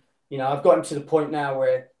up. And, you know, I've gotten to the point now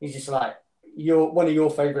where he's just like, one of your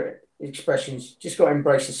favourite expressions, just got to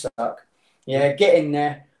embrace the suck. Yeah, get in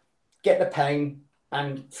there, get the pain.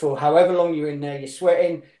 And for however long you're in there, you're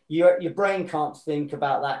sweating. Your brain can't think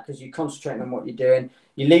about that because you're concentrating on what you're doing.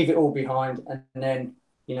 You leave it all behind, and then,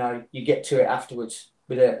 you know, you get to it afterwards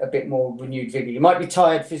with a bit more renewed vigor. You might be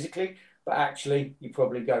tired physically, but actually you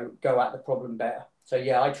probably go at the problem better. So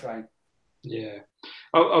yeah, I train. Yeah,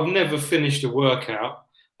 I've never finished a workout.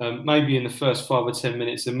 Maybe in the first 5 or 10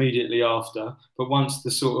 minutes immediately after, but once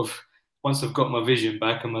I've got my vision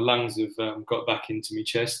back and my lungs have got back into my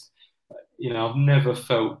chest, you know, I've never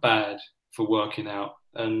felt bad for working out.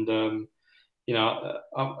 And you know,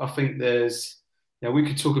 I think there's, you know, we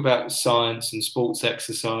could talk about science and sports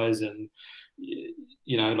exercise, and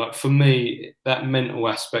you know, like for me, that mental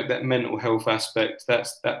aspect, that mental health aspect,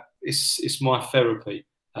 it's my therapy.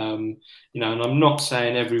 You know, and I'm not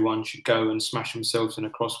saying everyone should go and smash themselves in a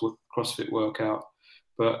CrossFit workout,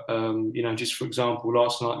 but you know, just for example,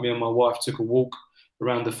 last night me and my wife took a walk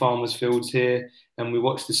around the farmers' fields here, and we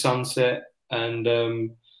watched the sunset,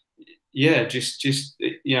 and yeah, just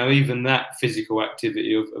you know, even that physical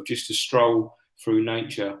activity of just a stroll through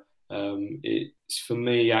nature, it's for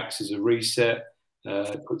me acts as a reset,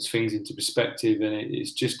 puts things into perspective, and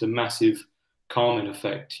it's just a massive calming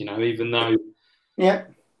effect. You know, even though yeah,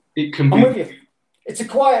 it can be. I'm with you. It's a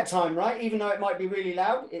quiet time, right? Even though it might be really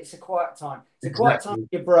loud, it's a quiet time. It's a quiet time for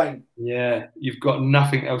your brain. Yeah, you've got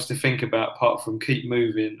nothing else to think about apart from keep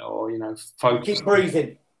moving, or, you know, focus. Keep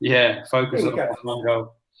breathing. Yeah, focus on one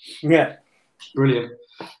goal. Yeah. Brilliant.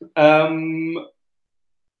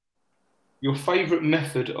 Your favourite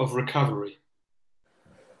method of recovery?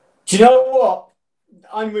 Do you know what?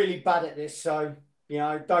 I'm really bad at this, so, you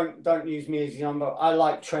know, don't use me as a number. I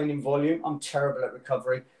like training volume. I'm terrible at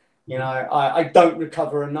recovery. You know, I don't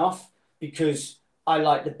recover enough because I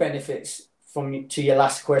like the benefits to your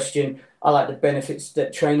last question. I like the benefits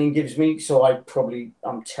that training gives me. So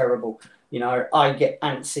I'm terrible. You know, I get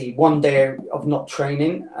antsy one day of not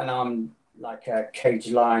training and I'm like a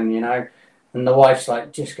caged lion, you know, and the wife's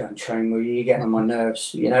like, just go and train, will you? You're getting on my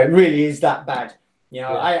nerves. You know, it really is that bad. You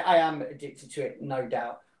know, yeah. I am addicted to it, no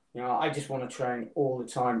doubt. You know, I just want to train all the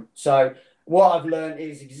time. So what I've learned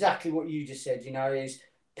is exactly what you just said, you know, is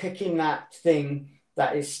picking that thing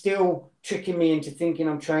that is still tricking me into thinking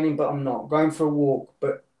I'm training, but I'm not. Going for a walk,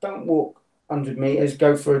 but don't walk 100 meters,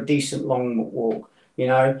 go for a decent long walk, you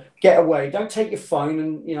know, get away. Don't take your phone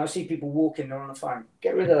and, you know, I see people walking, they're on the phone.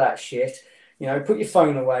 Get rid of that shit, you know, put your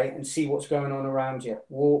phone away and see what's going on around you.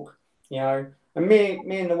 Walk, you know. And me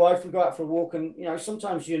and the wife, we go out for a walk, and, you know,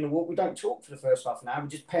 sometimes during the walk, we don't talk for the first half an hour. We're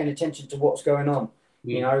just paying attention to what's going on.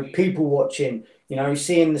 You know, people watching, you know,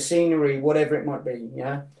 seeing the scenery, whatever it might be, you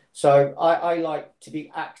know. So I like to be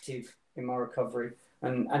active in my recovery,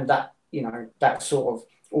 and that, you know, that sort of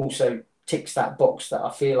also ticks that box that I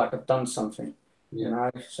feel like I've done something, you know.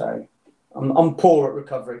 So I'm poor at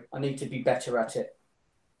recovery. I need to be better at it.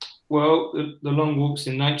 Well, the long walks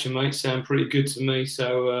in nature, mate, sound pretty good to me.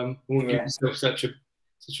 So I won't give yourself such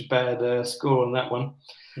a bad score on that one.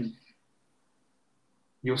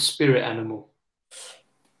 Your spirit animal?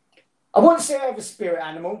 I wouldn't say I have a spirit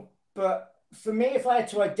animal, but for me, if I had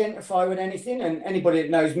to identify with anything, and anybody that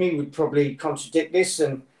knows me would probably contradict this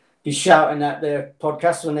and be shouting at their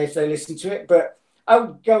podcast if they listen to it, but I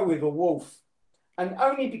would go with a wolf. And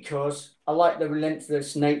only because I like the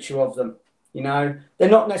relentless nature of them. You know, they're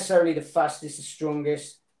not necessarily the fastest, the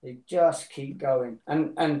strongest. They just keep going.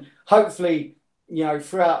 And hopefully, you know,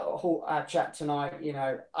 throughout our chat tonight, you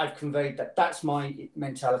know, I've conveyed that that's my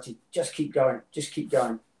mentality. Just keep going. Just keep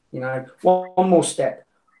going. You know, one more step,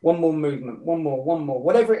 one more movement, one more,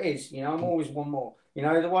 whatever it is. You know, I'm always one more. You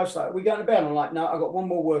know, the wife's like, we going to bed? I'm like, no, I've got one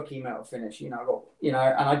more work email to finish. You know, and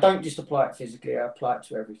I don't just apply it physically. I apply it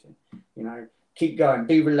to everything. You know, keep going.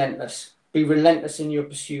 Be relentless. Be relentless in your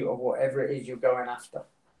pursuit of whatever it is you're going after.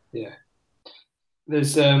 Yeah.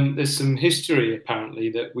 There's some history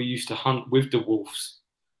apparently that we used to hunt with the wolves.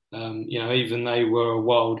 You know, even they were a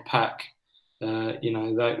wild pack. You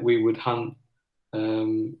know, that we would hunt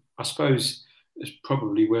I suppose it's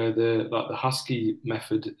probably where the husky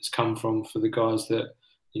method has come from for the guys that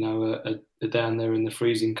are down there in the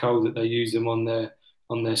freezing cold, that they use them on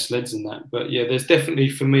their sleds and that. But yeah, there's definitely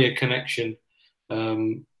for me a connection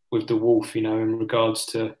with the wolf, in regards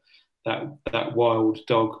to that wild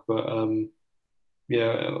dog. But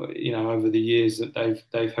yeah, over the years that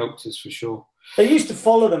they've helped us for sure. They used to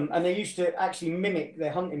follow them, and they used to actually mimic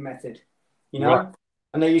their hunting method, Right.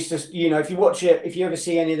 And they used to, if you watch it, if you ever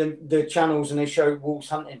see any of the channels and they show wolves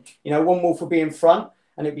hunting, one wolf will be in front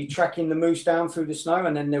and it'd be tracking the moose down through the snow,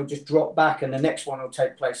 and then they'll just drop back and the next one will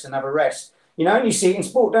take place and have a rest. And you see it in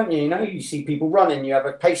sport, don't you? You see people running, you have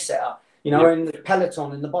a pace setter, in the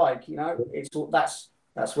peloton in the bike, it's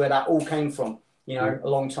that's where that all came from, a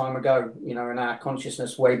long time ago, in our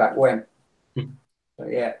consciousness way back when. But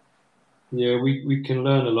yeah. Yeah, we can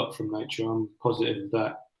learn a lot from nature. I'm positive of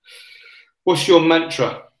that. What's your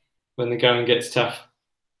mantra when the going gets tough?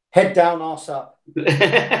 Head down, arse up.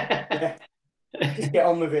 Yeah. Just get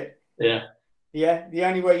on with it. Yeah. Yeah. The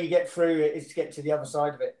only way you get through it is to get to the other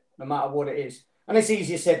side of it, no matter what it is. And it's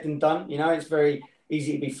easier said than done. It's very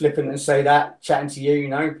easy to be flippant and say that, chatting to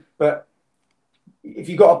you, But if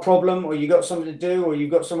you've got a problem, or you've got something to do, or you've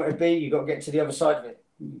got somewhere to be, you've got to get to the other side of it.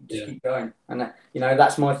 Just keep going. And,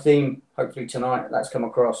 that's my theme, hopefully, tonight. That's come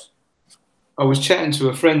across. I was chatting to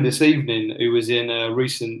a friend this evening who was in a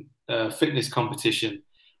recent fitness competition,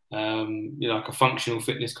 like a functional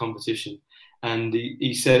fitness competition. And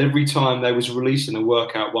he said every time they was releasing a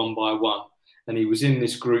workout one by one, and he was in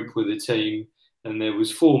this group with a team, and there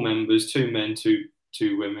was 4 members, 2 men,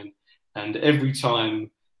 two women. And every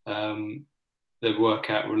time the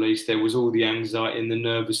workout released, there was all the anxiety and the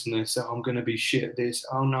nervousness. Oh, I'm going to be shit at this.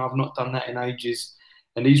 Oh no, I've not done that in ages.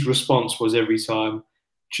 And his response was every time,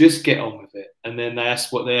 just get on with it. And then that's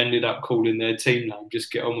what they ended up calling their team name,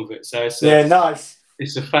 just get on with it. So it's nice.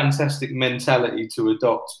 It's a fantastic mentality to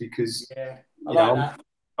adopt, because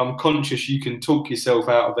I'm conscious you can talk yourself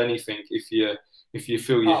out of anything if you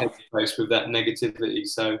fill your headspace with that negativity.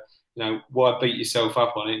 So why beat yourself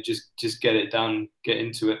up on it? Just get it done, get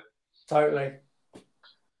into it. Totally.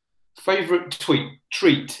 Favorite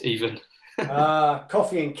treat even?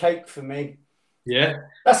 Coffee and cake for me. Yeah,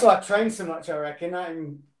 that's why I train so much. I reckon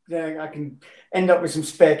I can end up with some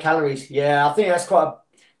spare calories. Yeah, I think that's quite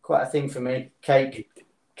a thing for me.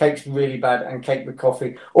 Cake's really bad, and cake with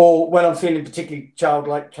coffee, or when I'm feeling particularly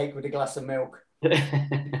childlike, cake with a glass of milk.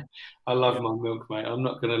 I love my milk, mate. I'm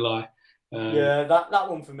not gonna lie. Yeah, that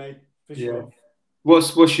one for me for sure.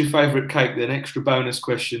 What's your favourite cake then? Extra bonus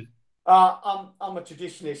question. I'm a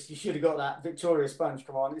traditionalist. You should have got that Victoria sponge.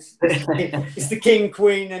 Come on, it's the king,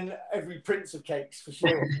 queen, and every prince of cakes for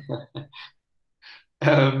sure.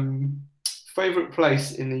 Favourite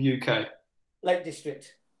place in the UK? Lake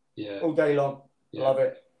District. Yeah, all day long. Love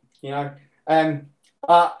it. I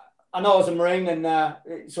know I was a Marine, and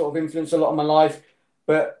it sort of influenced a lot of my life.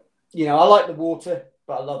 But I like the water,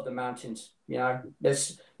 but I love the mountains.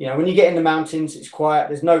 There's when you get in the mountains, it's quiet.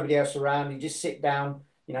 There's nobody else around. You just sit down.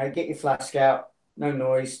 Get your flask out, no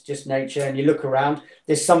noise, just nature, and you look around.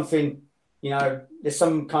 There's something, there's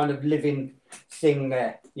some kind of living thing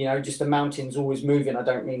there. Just the mountains always moving. I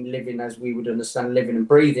don't mean living as we would understand living and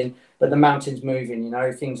breathing, but the mountains moving.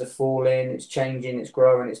 Things are falling, it's changing, it's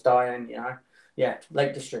growing, it's dying. Yeah,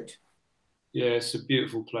 Lake District. Yeah, it's a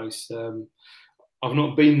beautiful place. I've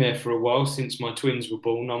not been there for a while since my twins were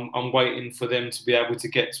born. I'm waiting for them to be able to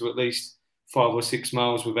get to at least 5 or 6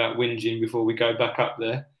 miles without whinging before we go back up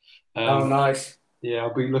there. Oh, nice. Yeah,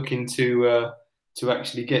 I'll be looking to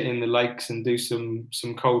actually get in the lakes and do some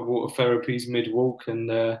cold water therapies mid-walk. And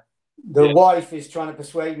the wife is trying to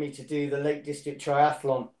persuade me to do the Lake District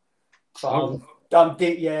Triathlon. But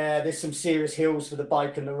there's some serious hills for the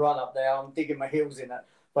bike and the run up there. I'm digging my heels in it,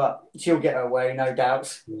 but she'll get her way, no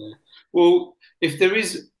doubts. Yeah. Well, if there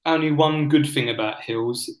is only one good thing about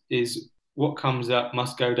hills, is what comes up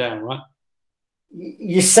must go down, right?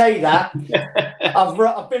 You say that.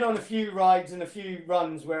 I've been on a few rides and a few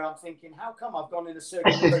runs where I'm thinking, how come I've gone in a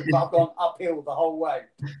circular route, but I've gone uphill the whole way?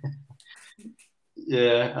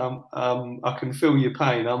 Yeah, I can feel your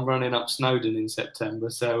pain. I'm running up Snowdon in September,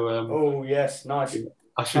 so. Oh yes, nice.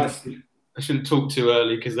 I shouldn't talk too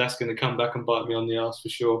early, because that's going to come back and bite me on the arse for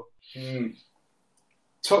sure.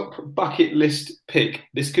 Top bucket list pick.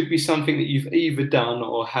 This could be something that you've either done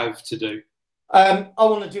or have to do. I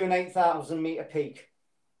want to do an 8,000 meter peak.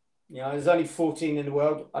 There's only 14 in the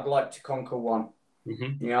world. I'd like to conquer one.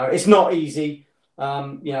 Mm-hmm. It's not easy.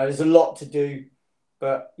 There's a lot to do,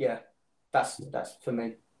 but yeah, that's for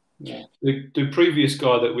me. Yeah. The previous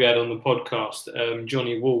guy that we had on the podcast,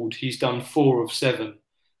 Johnny Wald, he's done 4 of 7,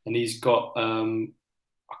 and he's got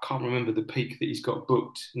I can't remember the peak that he's got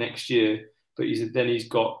booked next year, but he's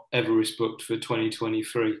got Everest booked for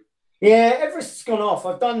 2023. Yeah, Everest's gone off.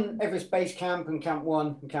 I've done Everest Base Camp and Camp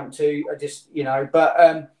 1 and Camp 2. I just,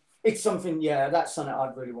 but it's something, that's something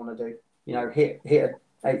I'd really want to do. Hit a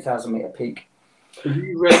 8,000 meter peak. Have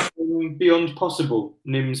you read Beyond Possible,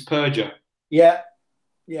 Nim's Purger? Yeah.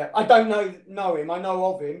 I don't know him. I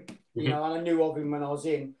know of him, and I knew of him when I was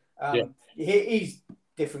in. He's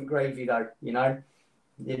different gravy though,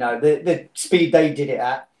 the speed they did it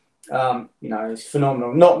at. It's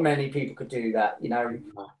phenomenal. Not many people could do that.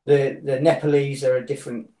 The Nepalese are a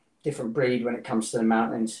different breed when it comes to the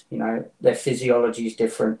mountains. Their physiology is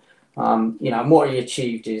different. And what he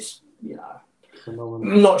achieved is,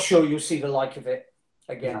 phenomenal. I'm not sure you'll see the like of it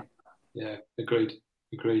again. Yeah, agreed.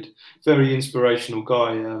 Very inspirational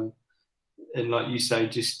guy, and like you say,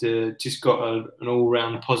 just got an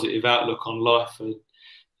all-round positive outlook on life. And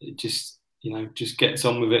it just gets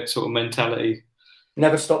on with it sort of mentality.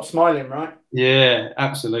 Never stop smiling, right? Yeah,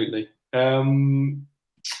 absolutely.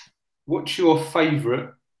 What's your favourite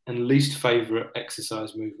and least favourite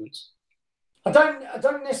exercise movements? I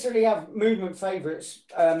don't necessarily have movement favourites.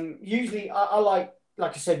 Usually, I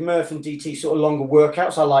like I said, Murph and DT sort of longer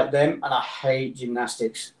workouts. I like them, and I hate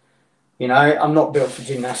gymnastics. I'm not built for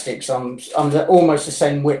gymnastics. I'm almost the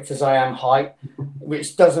same width as I am height,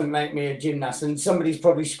 which doesn't make me a gymnast. And somebody's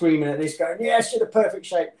probably screaming at this, going, "Yes, you're the perfect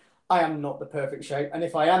shape." I am not the perfect shape. And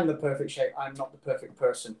if I am the perfect shape, I'm not the perfect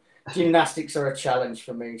person. Gymnastics are a challenge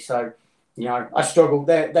for me. So, I struggle.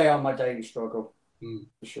 They are my daily struggle,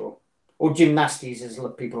 for sure. Or gymnasties, as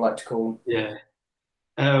people like to call them.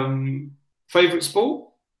 Yeah. Favourite sport?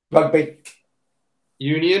 Rugby.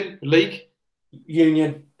 Union? League?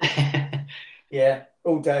 Union. Yeah,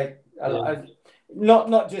 all day. Yeah.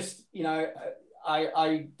 Not just,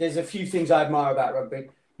 there's a few things I admire about rugby.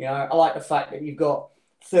 I like the fact that you've got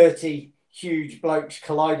 30 huge blokes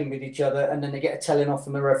colliding with each other, and then they get a telling off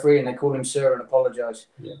from the referee and they call him sir and apologise.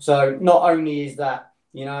 Yeah. So not only is that,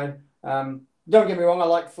 don't get me wrong, I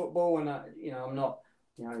like football, and I'm not,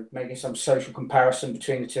 making some social comparison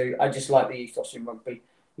between the two. I just like the ethos in rugby.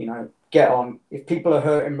 Get on. If people are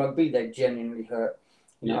hurt in rugby, they're genuinely hurt.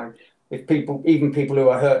 If even people who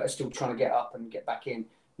are hurt are still trying to get up and get back in,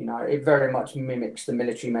 it very much mimics the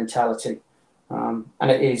military mentality. And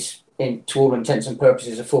it is, to all intents and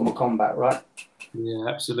purposes, a form of combat, right? Yeah,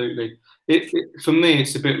 absolutely. For me,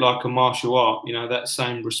 it's a bit like a martial art, that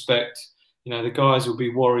same respect. The guys will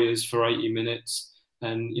be warriors for 80 minutes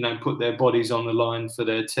and, put their bodies on the line for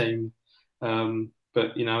their team.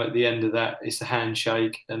 But, at the end of that, it's a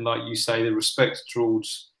handshake. And like you say, the respect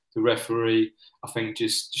towards the referee, I think,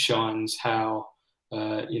 just shines how,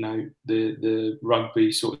 the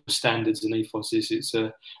rugby sort of standards and ethos is.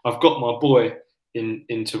 I've got my boy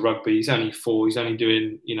into rugby. He's only 4. He's only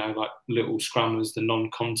doing, like little scrummers, the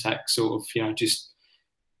non-contact sort of, just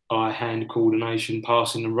eye-hand coordination,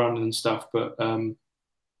 passing and running and stuff. But, I'm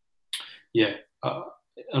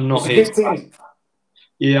not here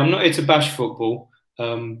to bash football.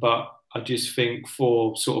 But I just think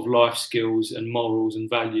for sort of life skills and morals and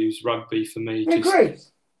values, rugby for me. I agree.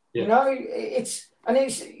 Yeah. Don't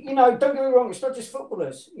get me wrong, it's not just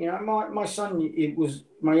footballers. My son,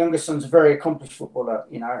 my youngest son's a very accomplished footballer,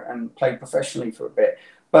 and played professionally for a bit.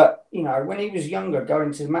 But, when he was younger,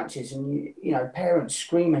 going to the matches and, parents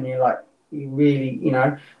screaming, you're like, you really,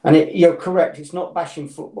 and you're correct. It's not bashing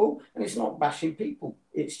football and it's not bashing people.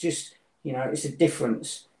 It's just, it's a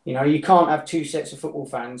difference. You can't have two sets of football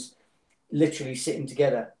fans literally sitting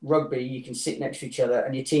together. Rugby, you can sit next to each other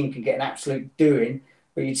and your team can get an absolute doing,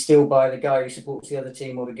 but you'd still buy the guy who supports the other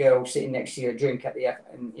team or the girl sitting next to you a drink at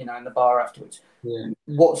in the bar afterwards. Yeah.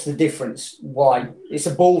 What's the difference? Why? It's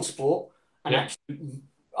a ball sport, and actually,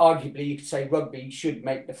 arguably, you could say rugby should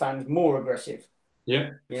make the fans more aggressive.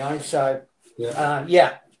 Yeah. There's something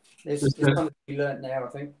to be learnt there, I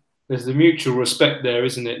think. There's the mutual respect there,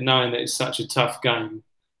 isn't it? Knowing that it's such a tough game.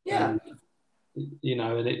 Yeah.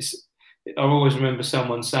 And it's. I always remember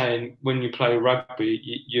someone saying, when you play rugby,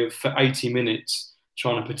 you're for 80 minutes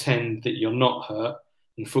trying to pretend that you're not hurt,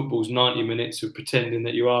 and football's 90 minutes of pretending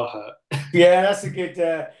that you are hurt. Yeah, that's a good.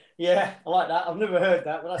 I like that. I've never heard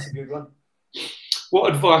that, but that's a good one.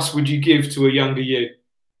 What advice would you give to a younger you?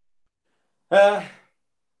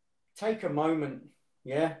 Take a moment.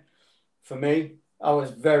 Yeah, for me, I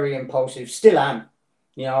was very impulsive. Still am.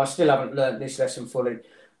 I still haven't learned this lesson fully,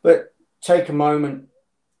 but take a moment.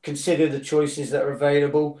 Consider the choices that are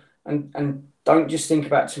available, and don't just think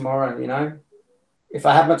about tomorrow. If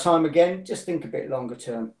I had my time again, just think a bit longer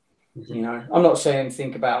term. Mm-hmm. I'm not saying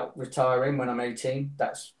think about retiring when I'm 18.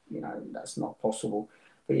 That's not possible.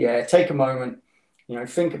 But yeah, take a moment,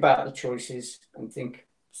 think about the choices and think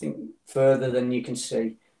further than you can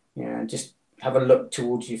see. Just have a look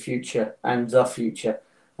towards your future and the future,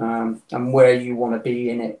 and where you want to be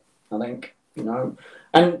in it. I think,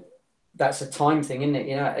 and that's a time thing, isn't it?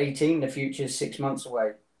 At 18, the future's 6 months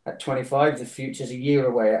away. At 25, the future's a year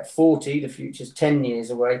away. At 40, the future's 10 years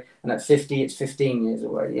away. And at 50, it's 15 years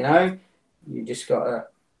away. You just gotta.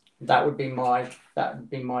 That would be my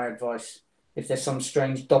advice. If there's some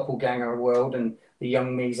strange doppelganger world and the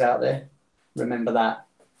young me's out there, remember that.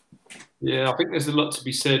 Yeah, I think there's a lot to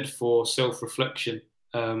be said for self-reflection.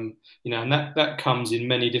 And that comes in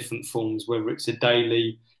many different forms, whether it's a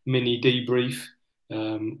daily mini debrief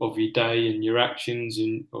of your day and your actions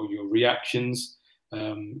or your reactions.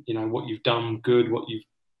 What you've done good, what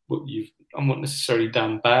you've not necessarily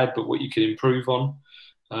done bad, but what you could improve on.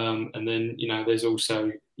 And then there's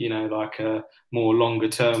also like a more longer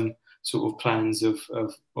term sort of plans of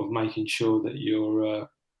making sure that you're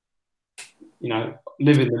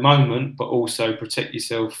live in the moment, but also protect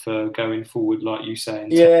yourself going forward, like you say.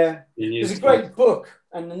 Yeah, there's a great book,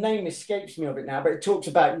 and the name escapes me of it now, but it talks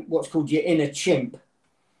about what's called your inner chimp.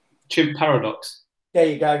 Chimp paradox. There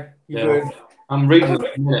you go. I'm reading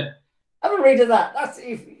it. Have a read of that. That's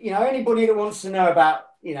if anybody that wants to know about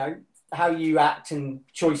how you act and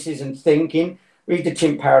choices and thinking. Read the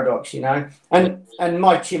chimp paradox, and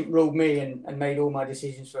my chimp ruled me and made all my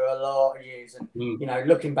decisions for a lot of years. And,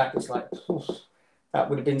 looking back, it's like, that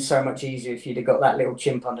would have been so much easier if you'd have got that little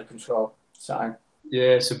chimp under control. So,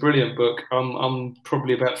 yeah, it's a brilliant book. I'm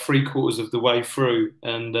probably about 3/4 of the way through,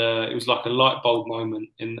 and it was like a light bulb moment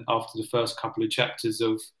after the first couple of chapters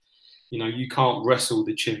of, you can't wrestle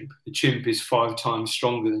the chimp. The chimp is 5 times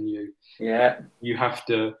stronger than you. Yeah. You have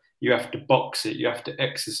to box it. You have to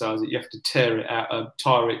exercise it. You have to tear it out,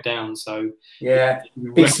 tire it down. So yeah,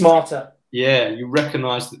 be smarter. Yeah, you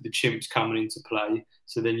recognise that the chimp's coming into play.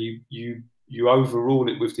 So then you overrule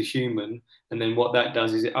it with the human, and then what that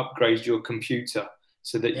does is it upgrades your computer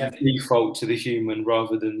so that you default to the human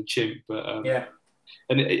rather than the chimp. But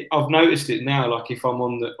and I've noticed it now. Like if I'm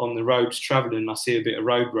on the roads travelling, I see a bit of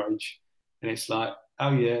road rage, and it's like,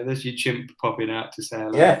 oh yeah, there's your chimp popping out to say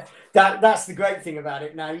hello. Yeah, that's the great thing about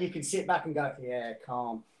it. Now you can sit back and go, yeah,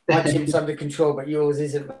 calm. My chimp's under control, but yours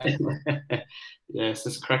isn't. Yes,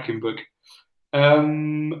 that's a cracking book.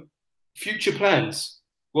 Future plans.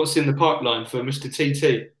 What's in the pipeline for Mr.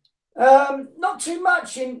 TT? Not too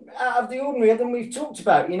much out of the ordinary than we've talked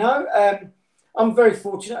about. I'm very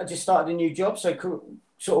fortunate. I just started a new job, so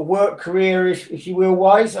sort of work career, if you will,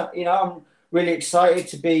 wise. I'm really excited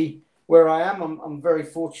to be where I am. I'm very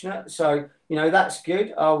fortunate. So, that's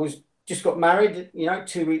good. I just got married,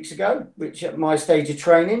 2 weeks ago, which at my stage of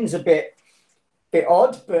training is a bit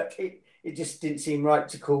odd, but it just didn't seem right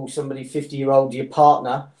to call somebody 50-year-old your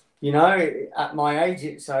partner, at my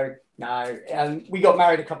age. So, no, we got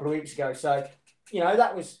married a couple of weeks ago. So,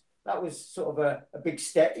 that was sort of a big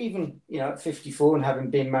step, even, at 54 and having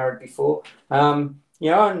been married before. And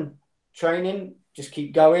training, just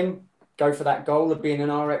keep going. Go for that goal of being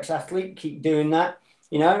an RX athlete, keep doing that,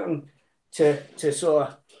 and to sort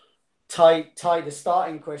of tie the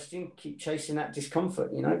starting question, keep chasing that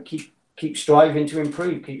discomfort, keep striving to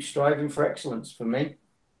improve, keep striving for excellence for me.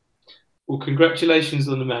 Well, congratulations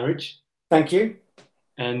on the marriage. Thank you.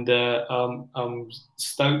 And I'm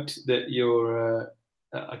stoked that you're,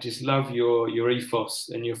 I just love your ethos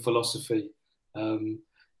and your philosophy.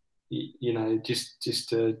 Just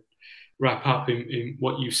to wrap up in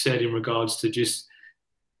what you said in regards to just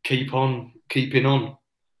keeping on.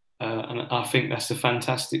 And I think that's a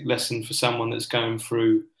fantastic lesson for someone that's going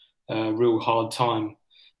through a real hard time.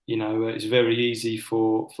 It's very easy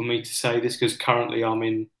for me to say this because currently I'm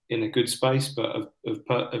in a good space, but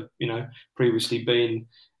I've previously been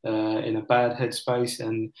in a bad headspace.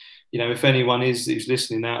 And, if anyone who's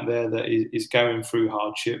listening out there that is going through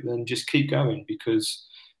hardship, then just keep going because,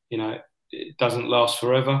 it doesn't last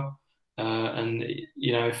forever. And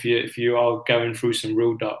if you are going through some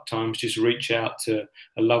real dark times, just reach out to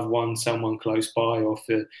a loved one, someone close by, or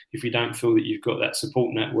if you don't feel that you've got that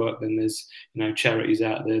support network, then there's charities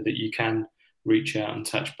out there that you can reach out and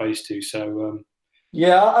touch base to. So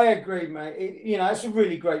yeah, I agree, mate. It's a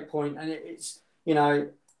really great point, and it's in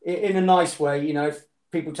a nice way. If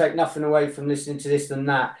people take nothing away from listening to this than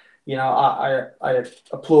that, I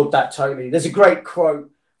applaud that totally. There's a great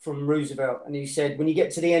quote from Roosevelt, and he said, when you get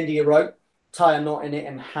to the end of your rope, tie a knot in it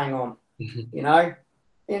and hang on,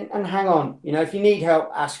 and hang on. If you need help,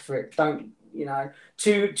 ask for it. Don't,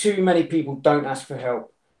 too many people don't ask for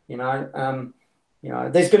help.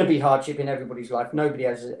 There's going to be hardship in everybody's life. Nobody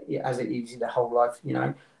has it easy their whole life.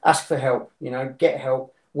 Ask for help. Get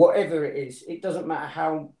help. whatever it is. It doesn't matter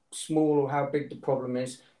how small or how big the problem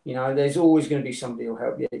is. You know, there's always going to be somebody who'll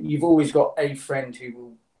help you. You've always got a friend who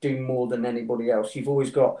will do more than anybody else. You've always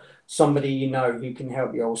got somebody you know who can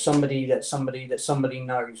help you, or somebody that somebody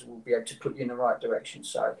knows will be able to put you in the right direction.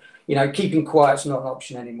 So, you know, keeping quiet's not an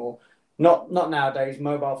option anymore. Not nowadays.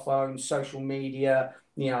 Mobile phones, social media,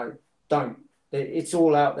 you know, don't. It's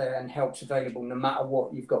all out there and help's available no matter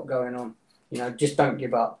what you've got going on. You know, just don't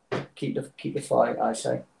give up. Keep the fight, I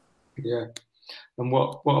say. Yeah. And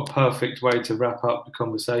what a perfect way to wrap up the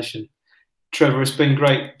conversation. Trevor, it's been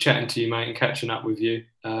great chatting to you, mate, and catching up with you.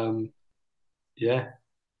 Yeah,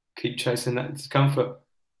 keep chasing that discomfort.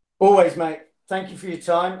 Always, mate. Thank you for your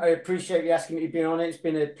time. I appreciate you asking me to be on it. It's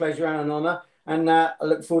been a pleasure and an honour. And I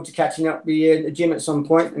look forward to catching up with you at the gym at some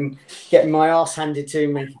point and getting my arse handed to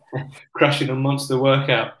me. Crashing on Monster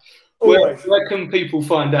Workout. Where can people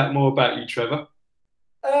find out more about you, Trevor?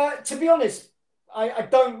 To be honest, I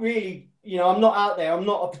don't really, you know, I'm not out there. I'm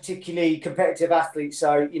not a particularly competitive athlete.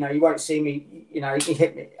 So, you know, you won't see me, you know, you can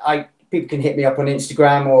hit me. People can hit me up on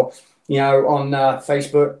Instagram or, you know, on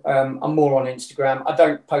Facebook. I'm more on Instagram. I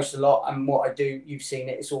don't post a lot. And what I do, you've seen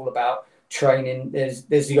it, it's all about training. There's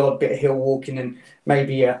the odd bit of hill walking and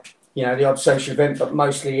maybe you know, the odd social event, but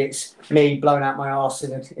mostly it's me blowing out my arse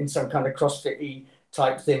in some kind of CrossFit-y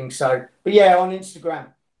type thing. So, but yeah, on Instagram,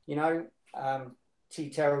 you know, T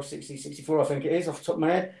Terrell 6064, I think it is off the top of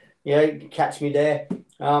my head. Yeah, you can catch me there.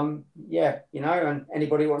 Yeah, you know, and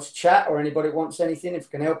anybody wants to chat or anybody wants anything, if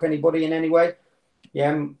I can help anybody in any way,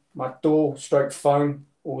 yeah, my door / phone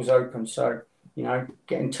always open. So, you know,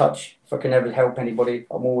 get in touch if I can ever help anybody.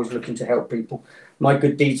 I'm always looking to help people. My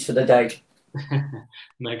good deeds for the day.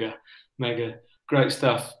 Mega. Great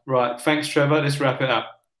stuff. Right. Thanks, Trevor. Let's wrap it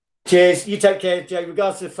up. Cheers. You take care, Jay.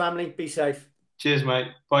 Regards to the family. Be safe. Cheers, mate.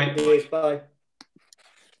 Bye. Cheers. Bye.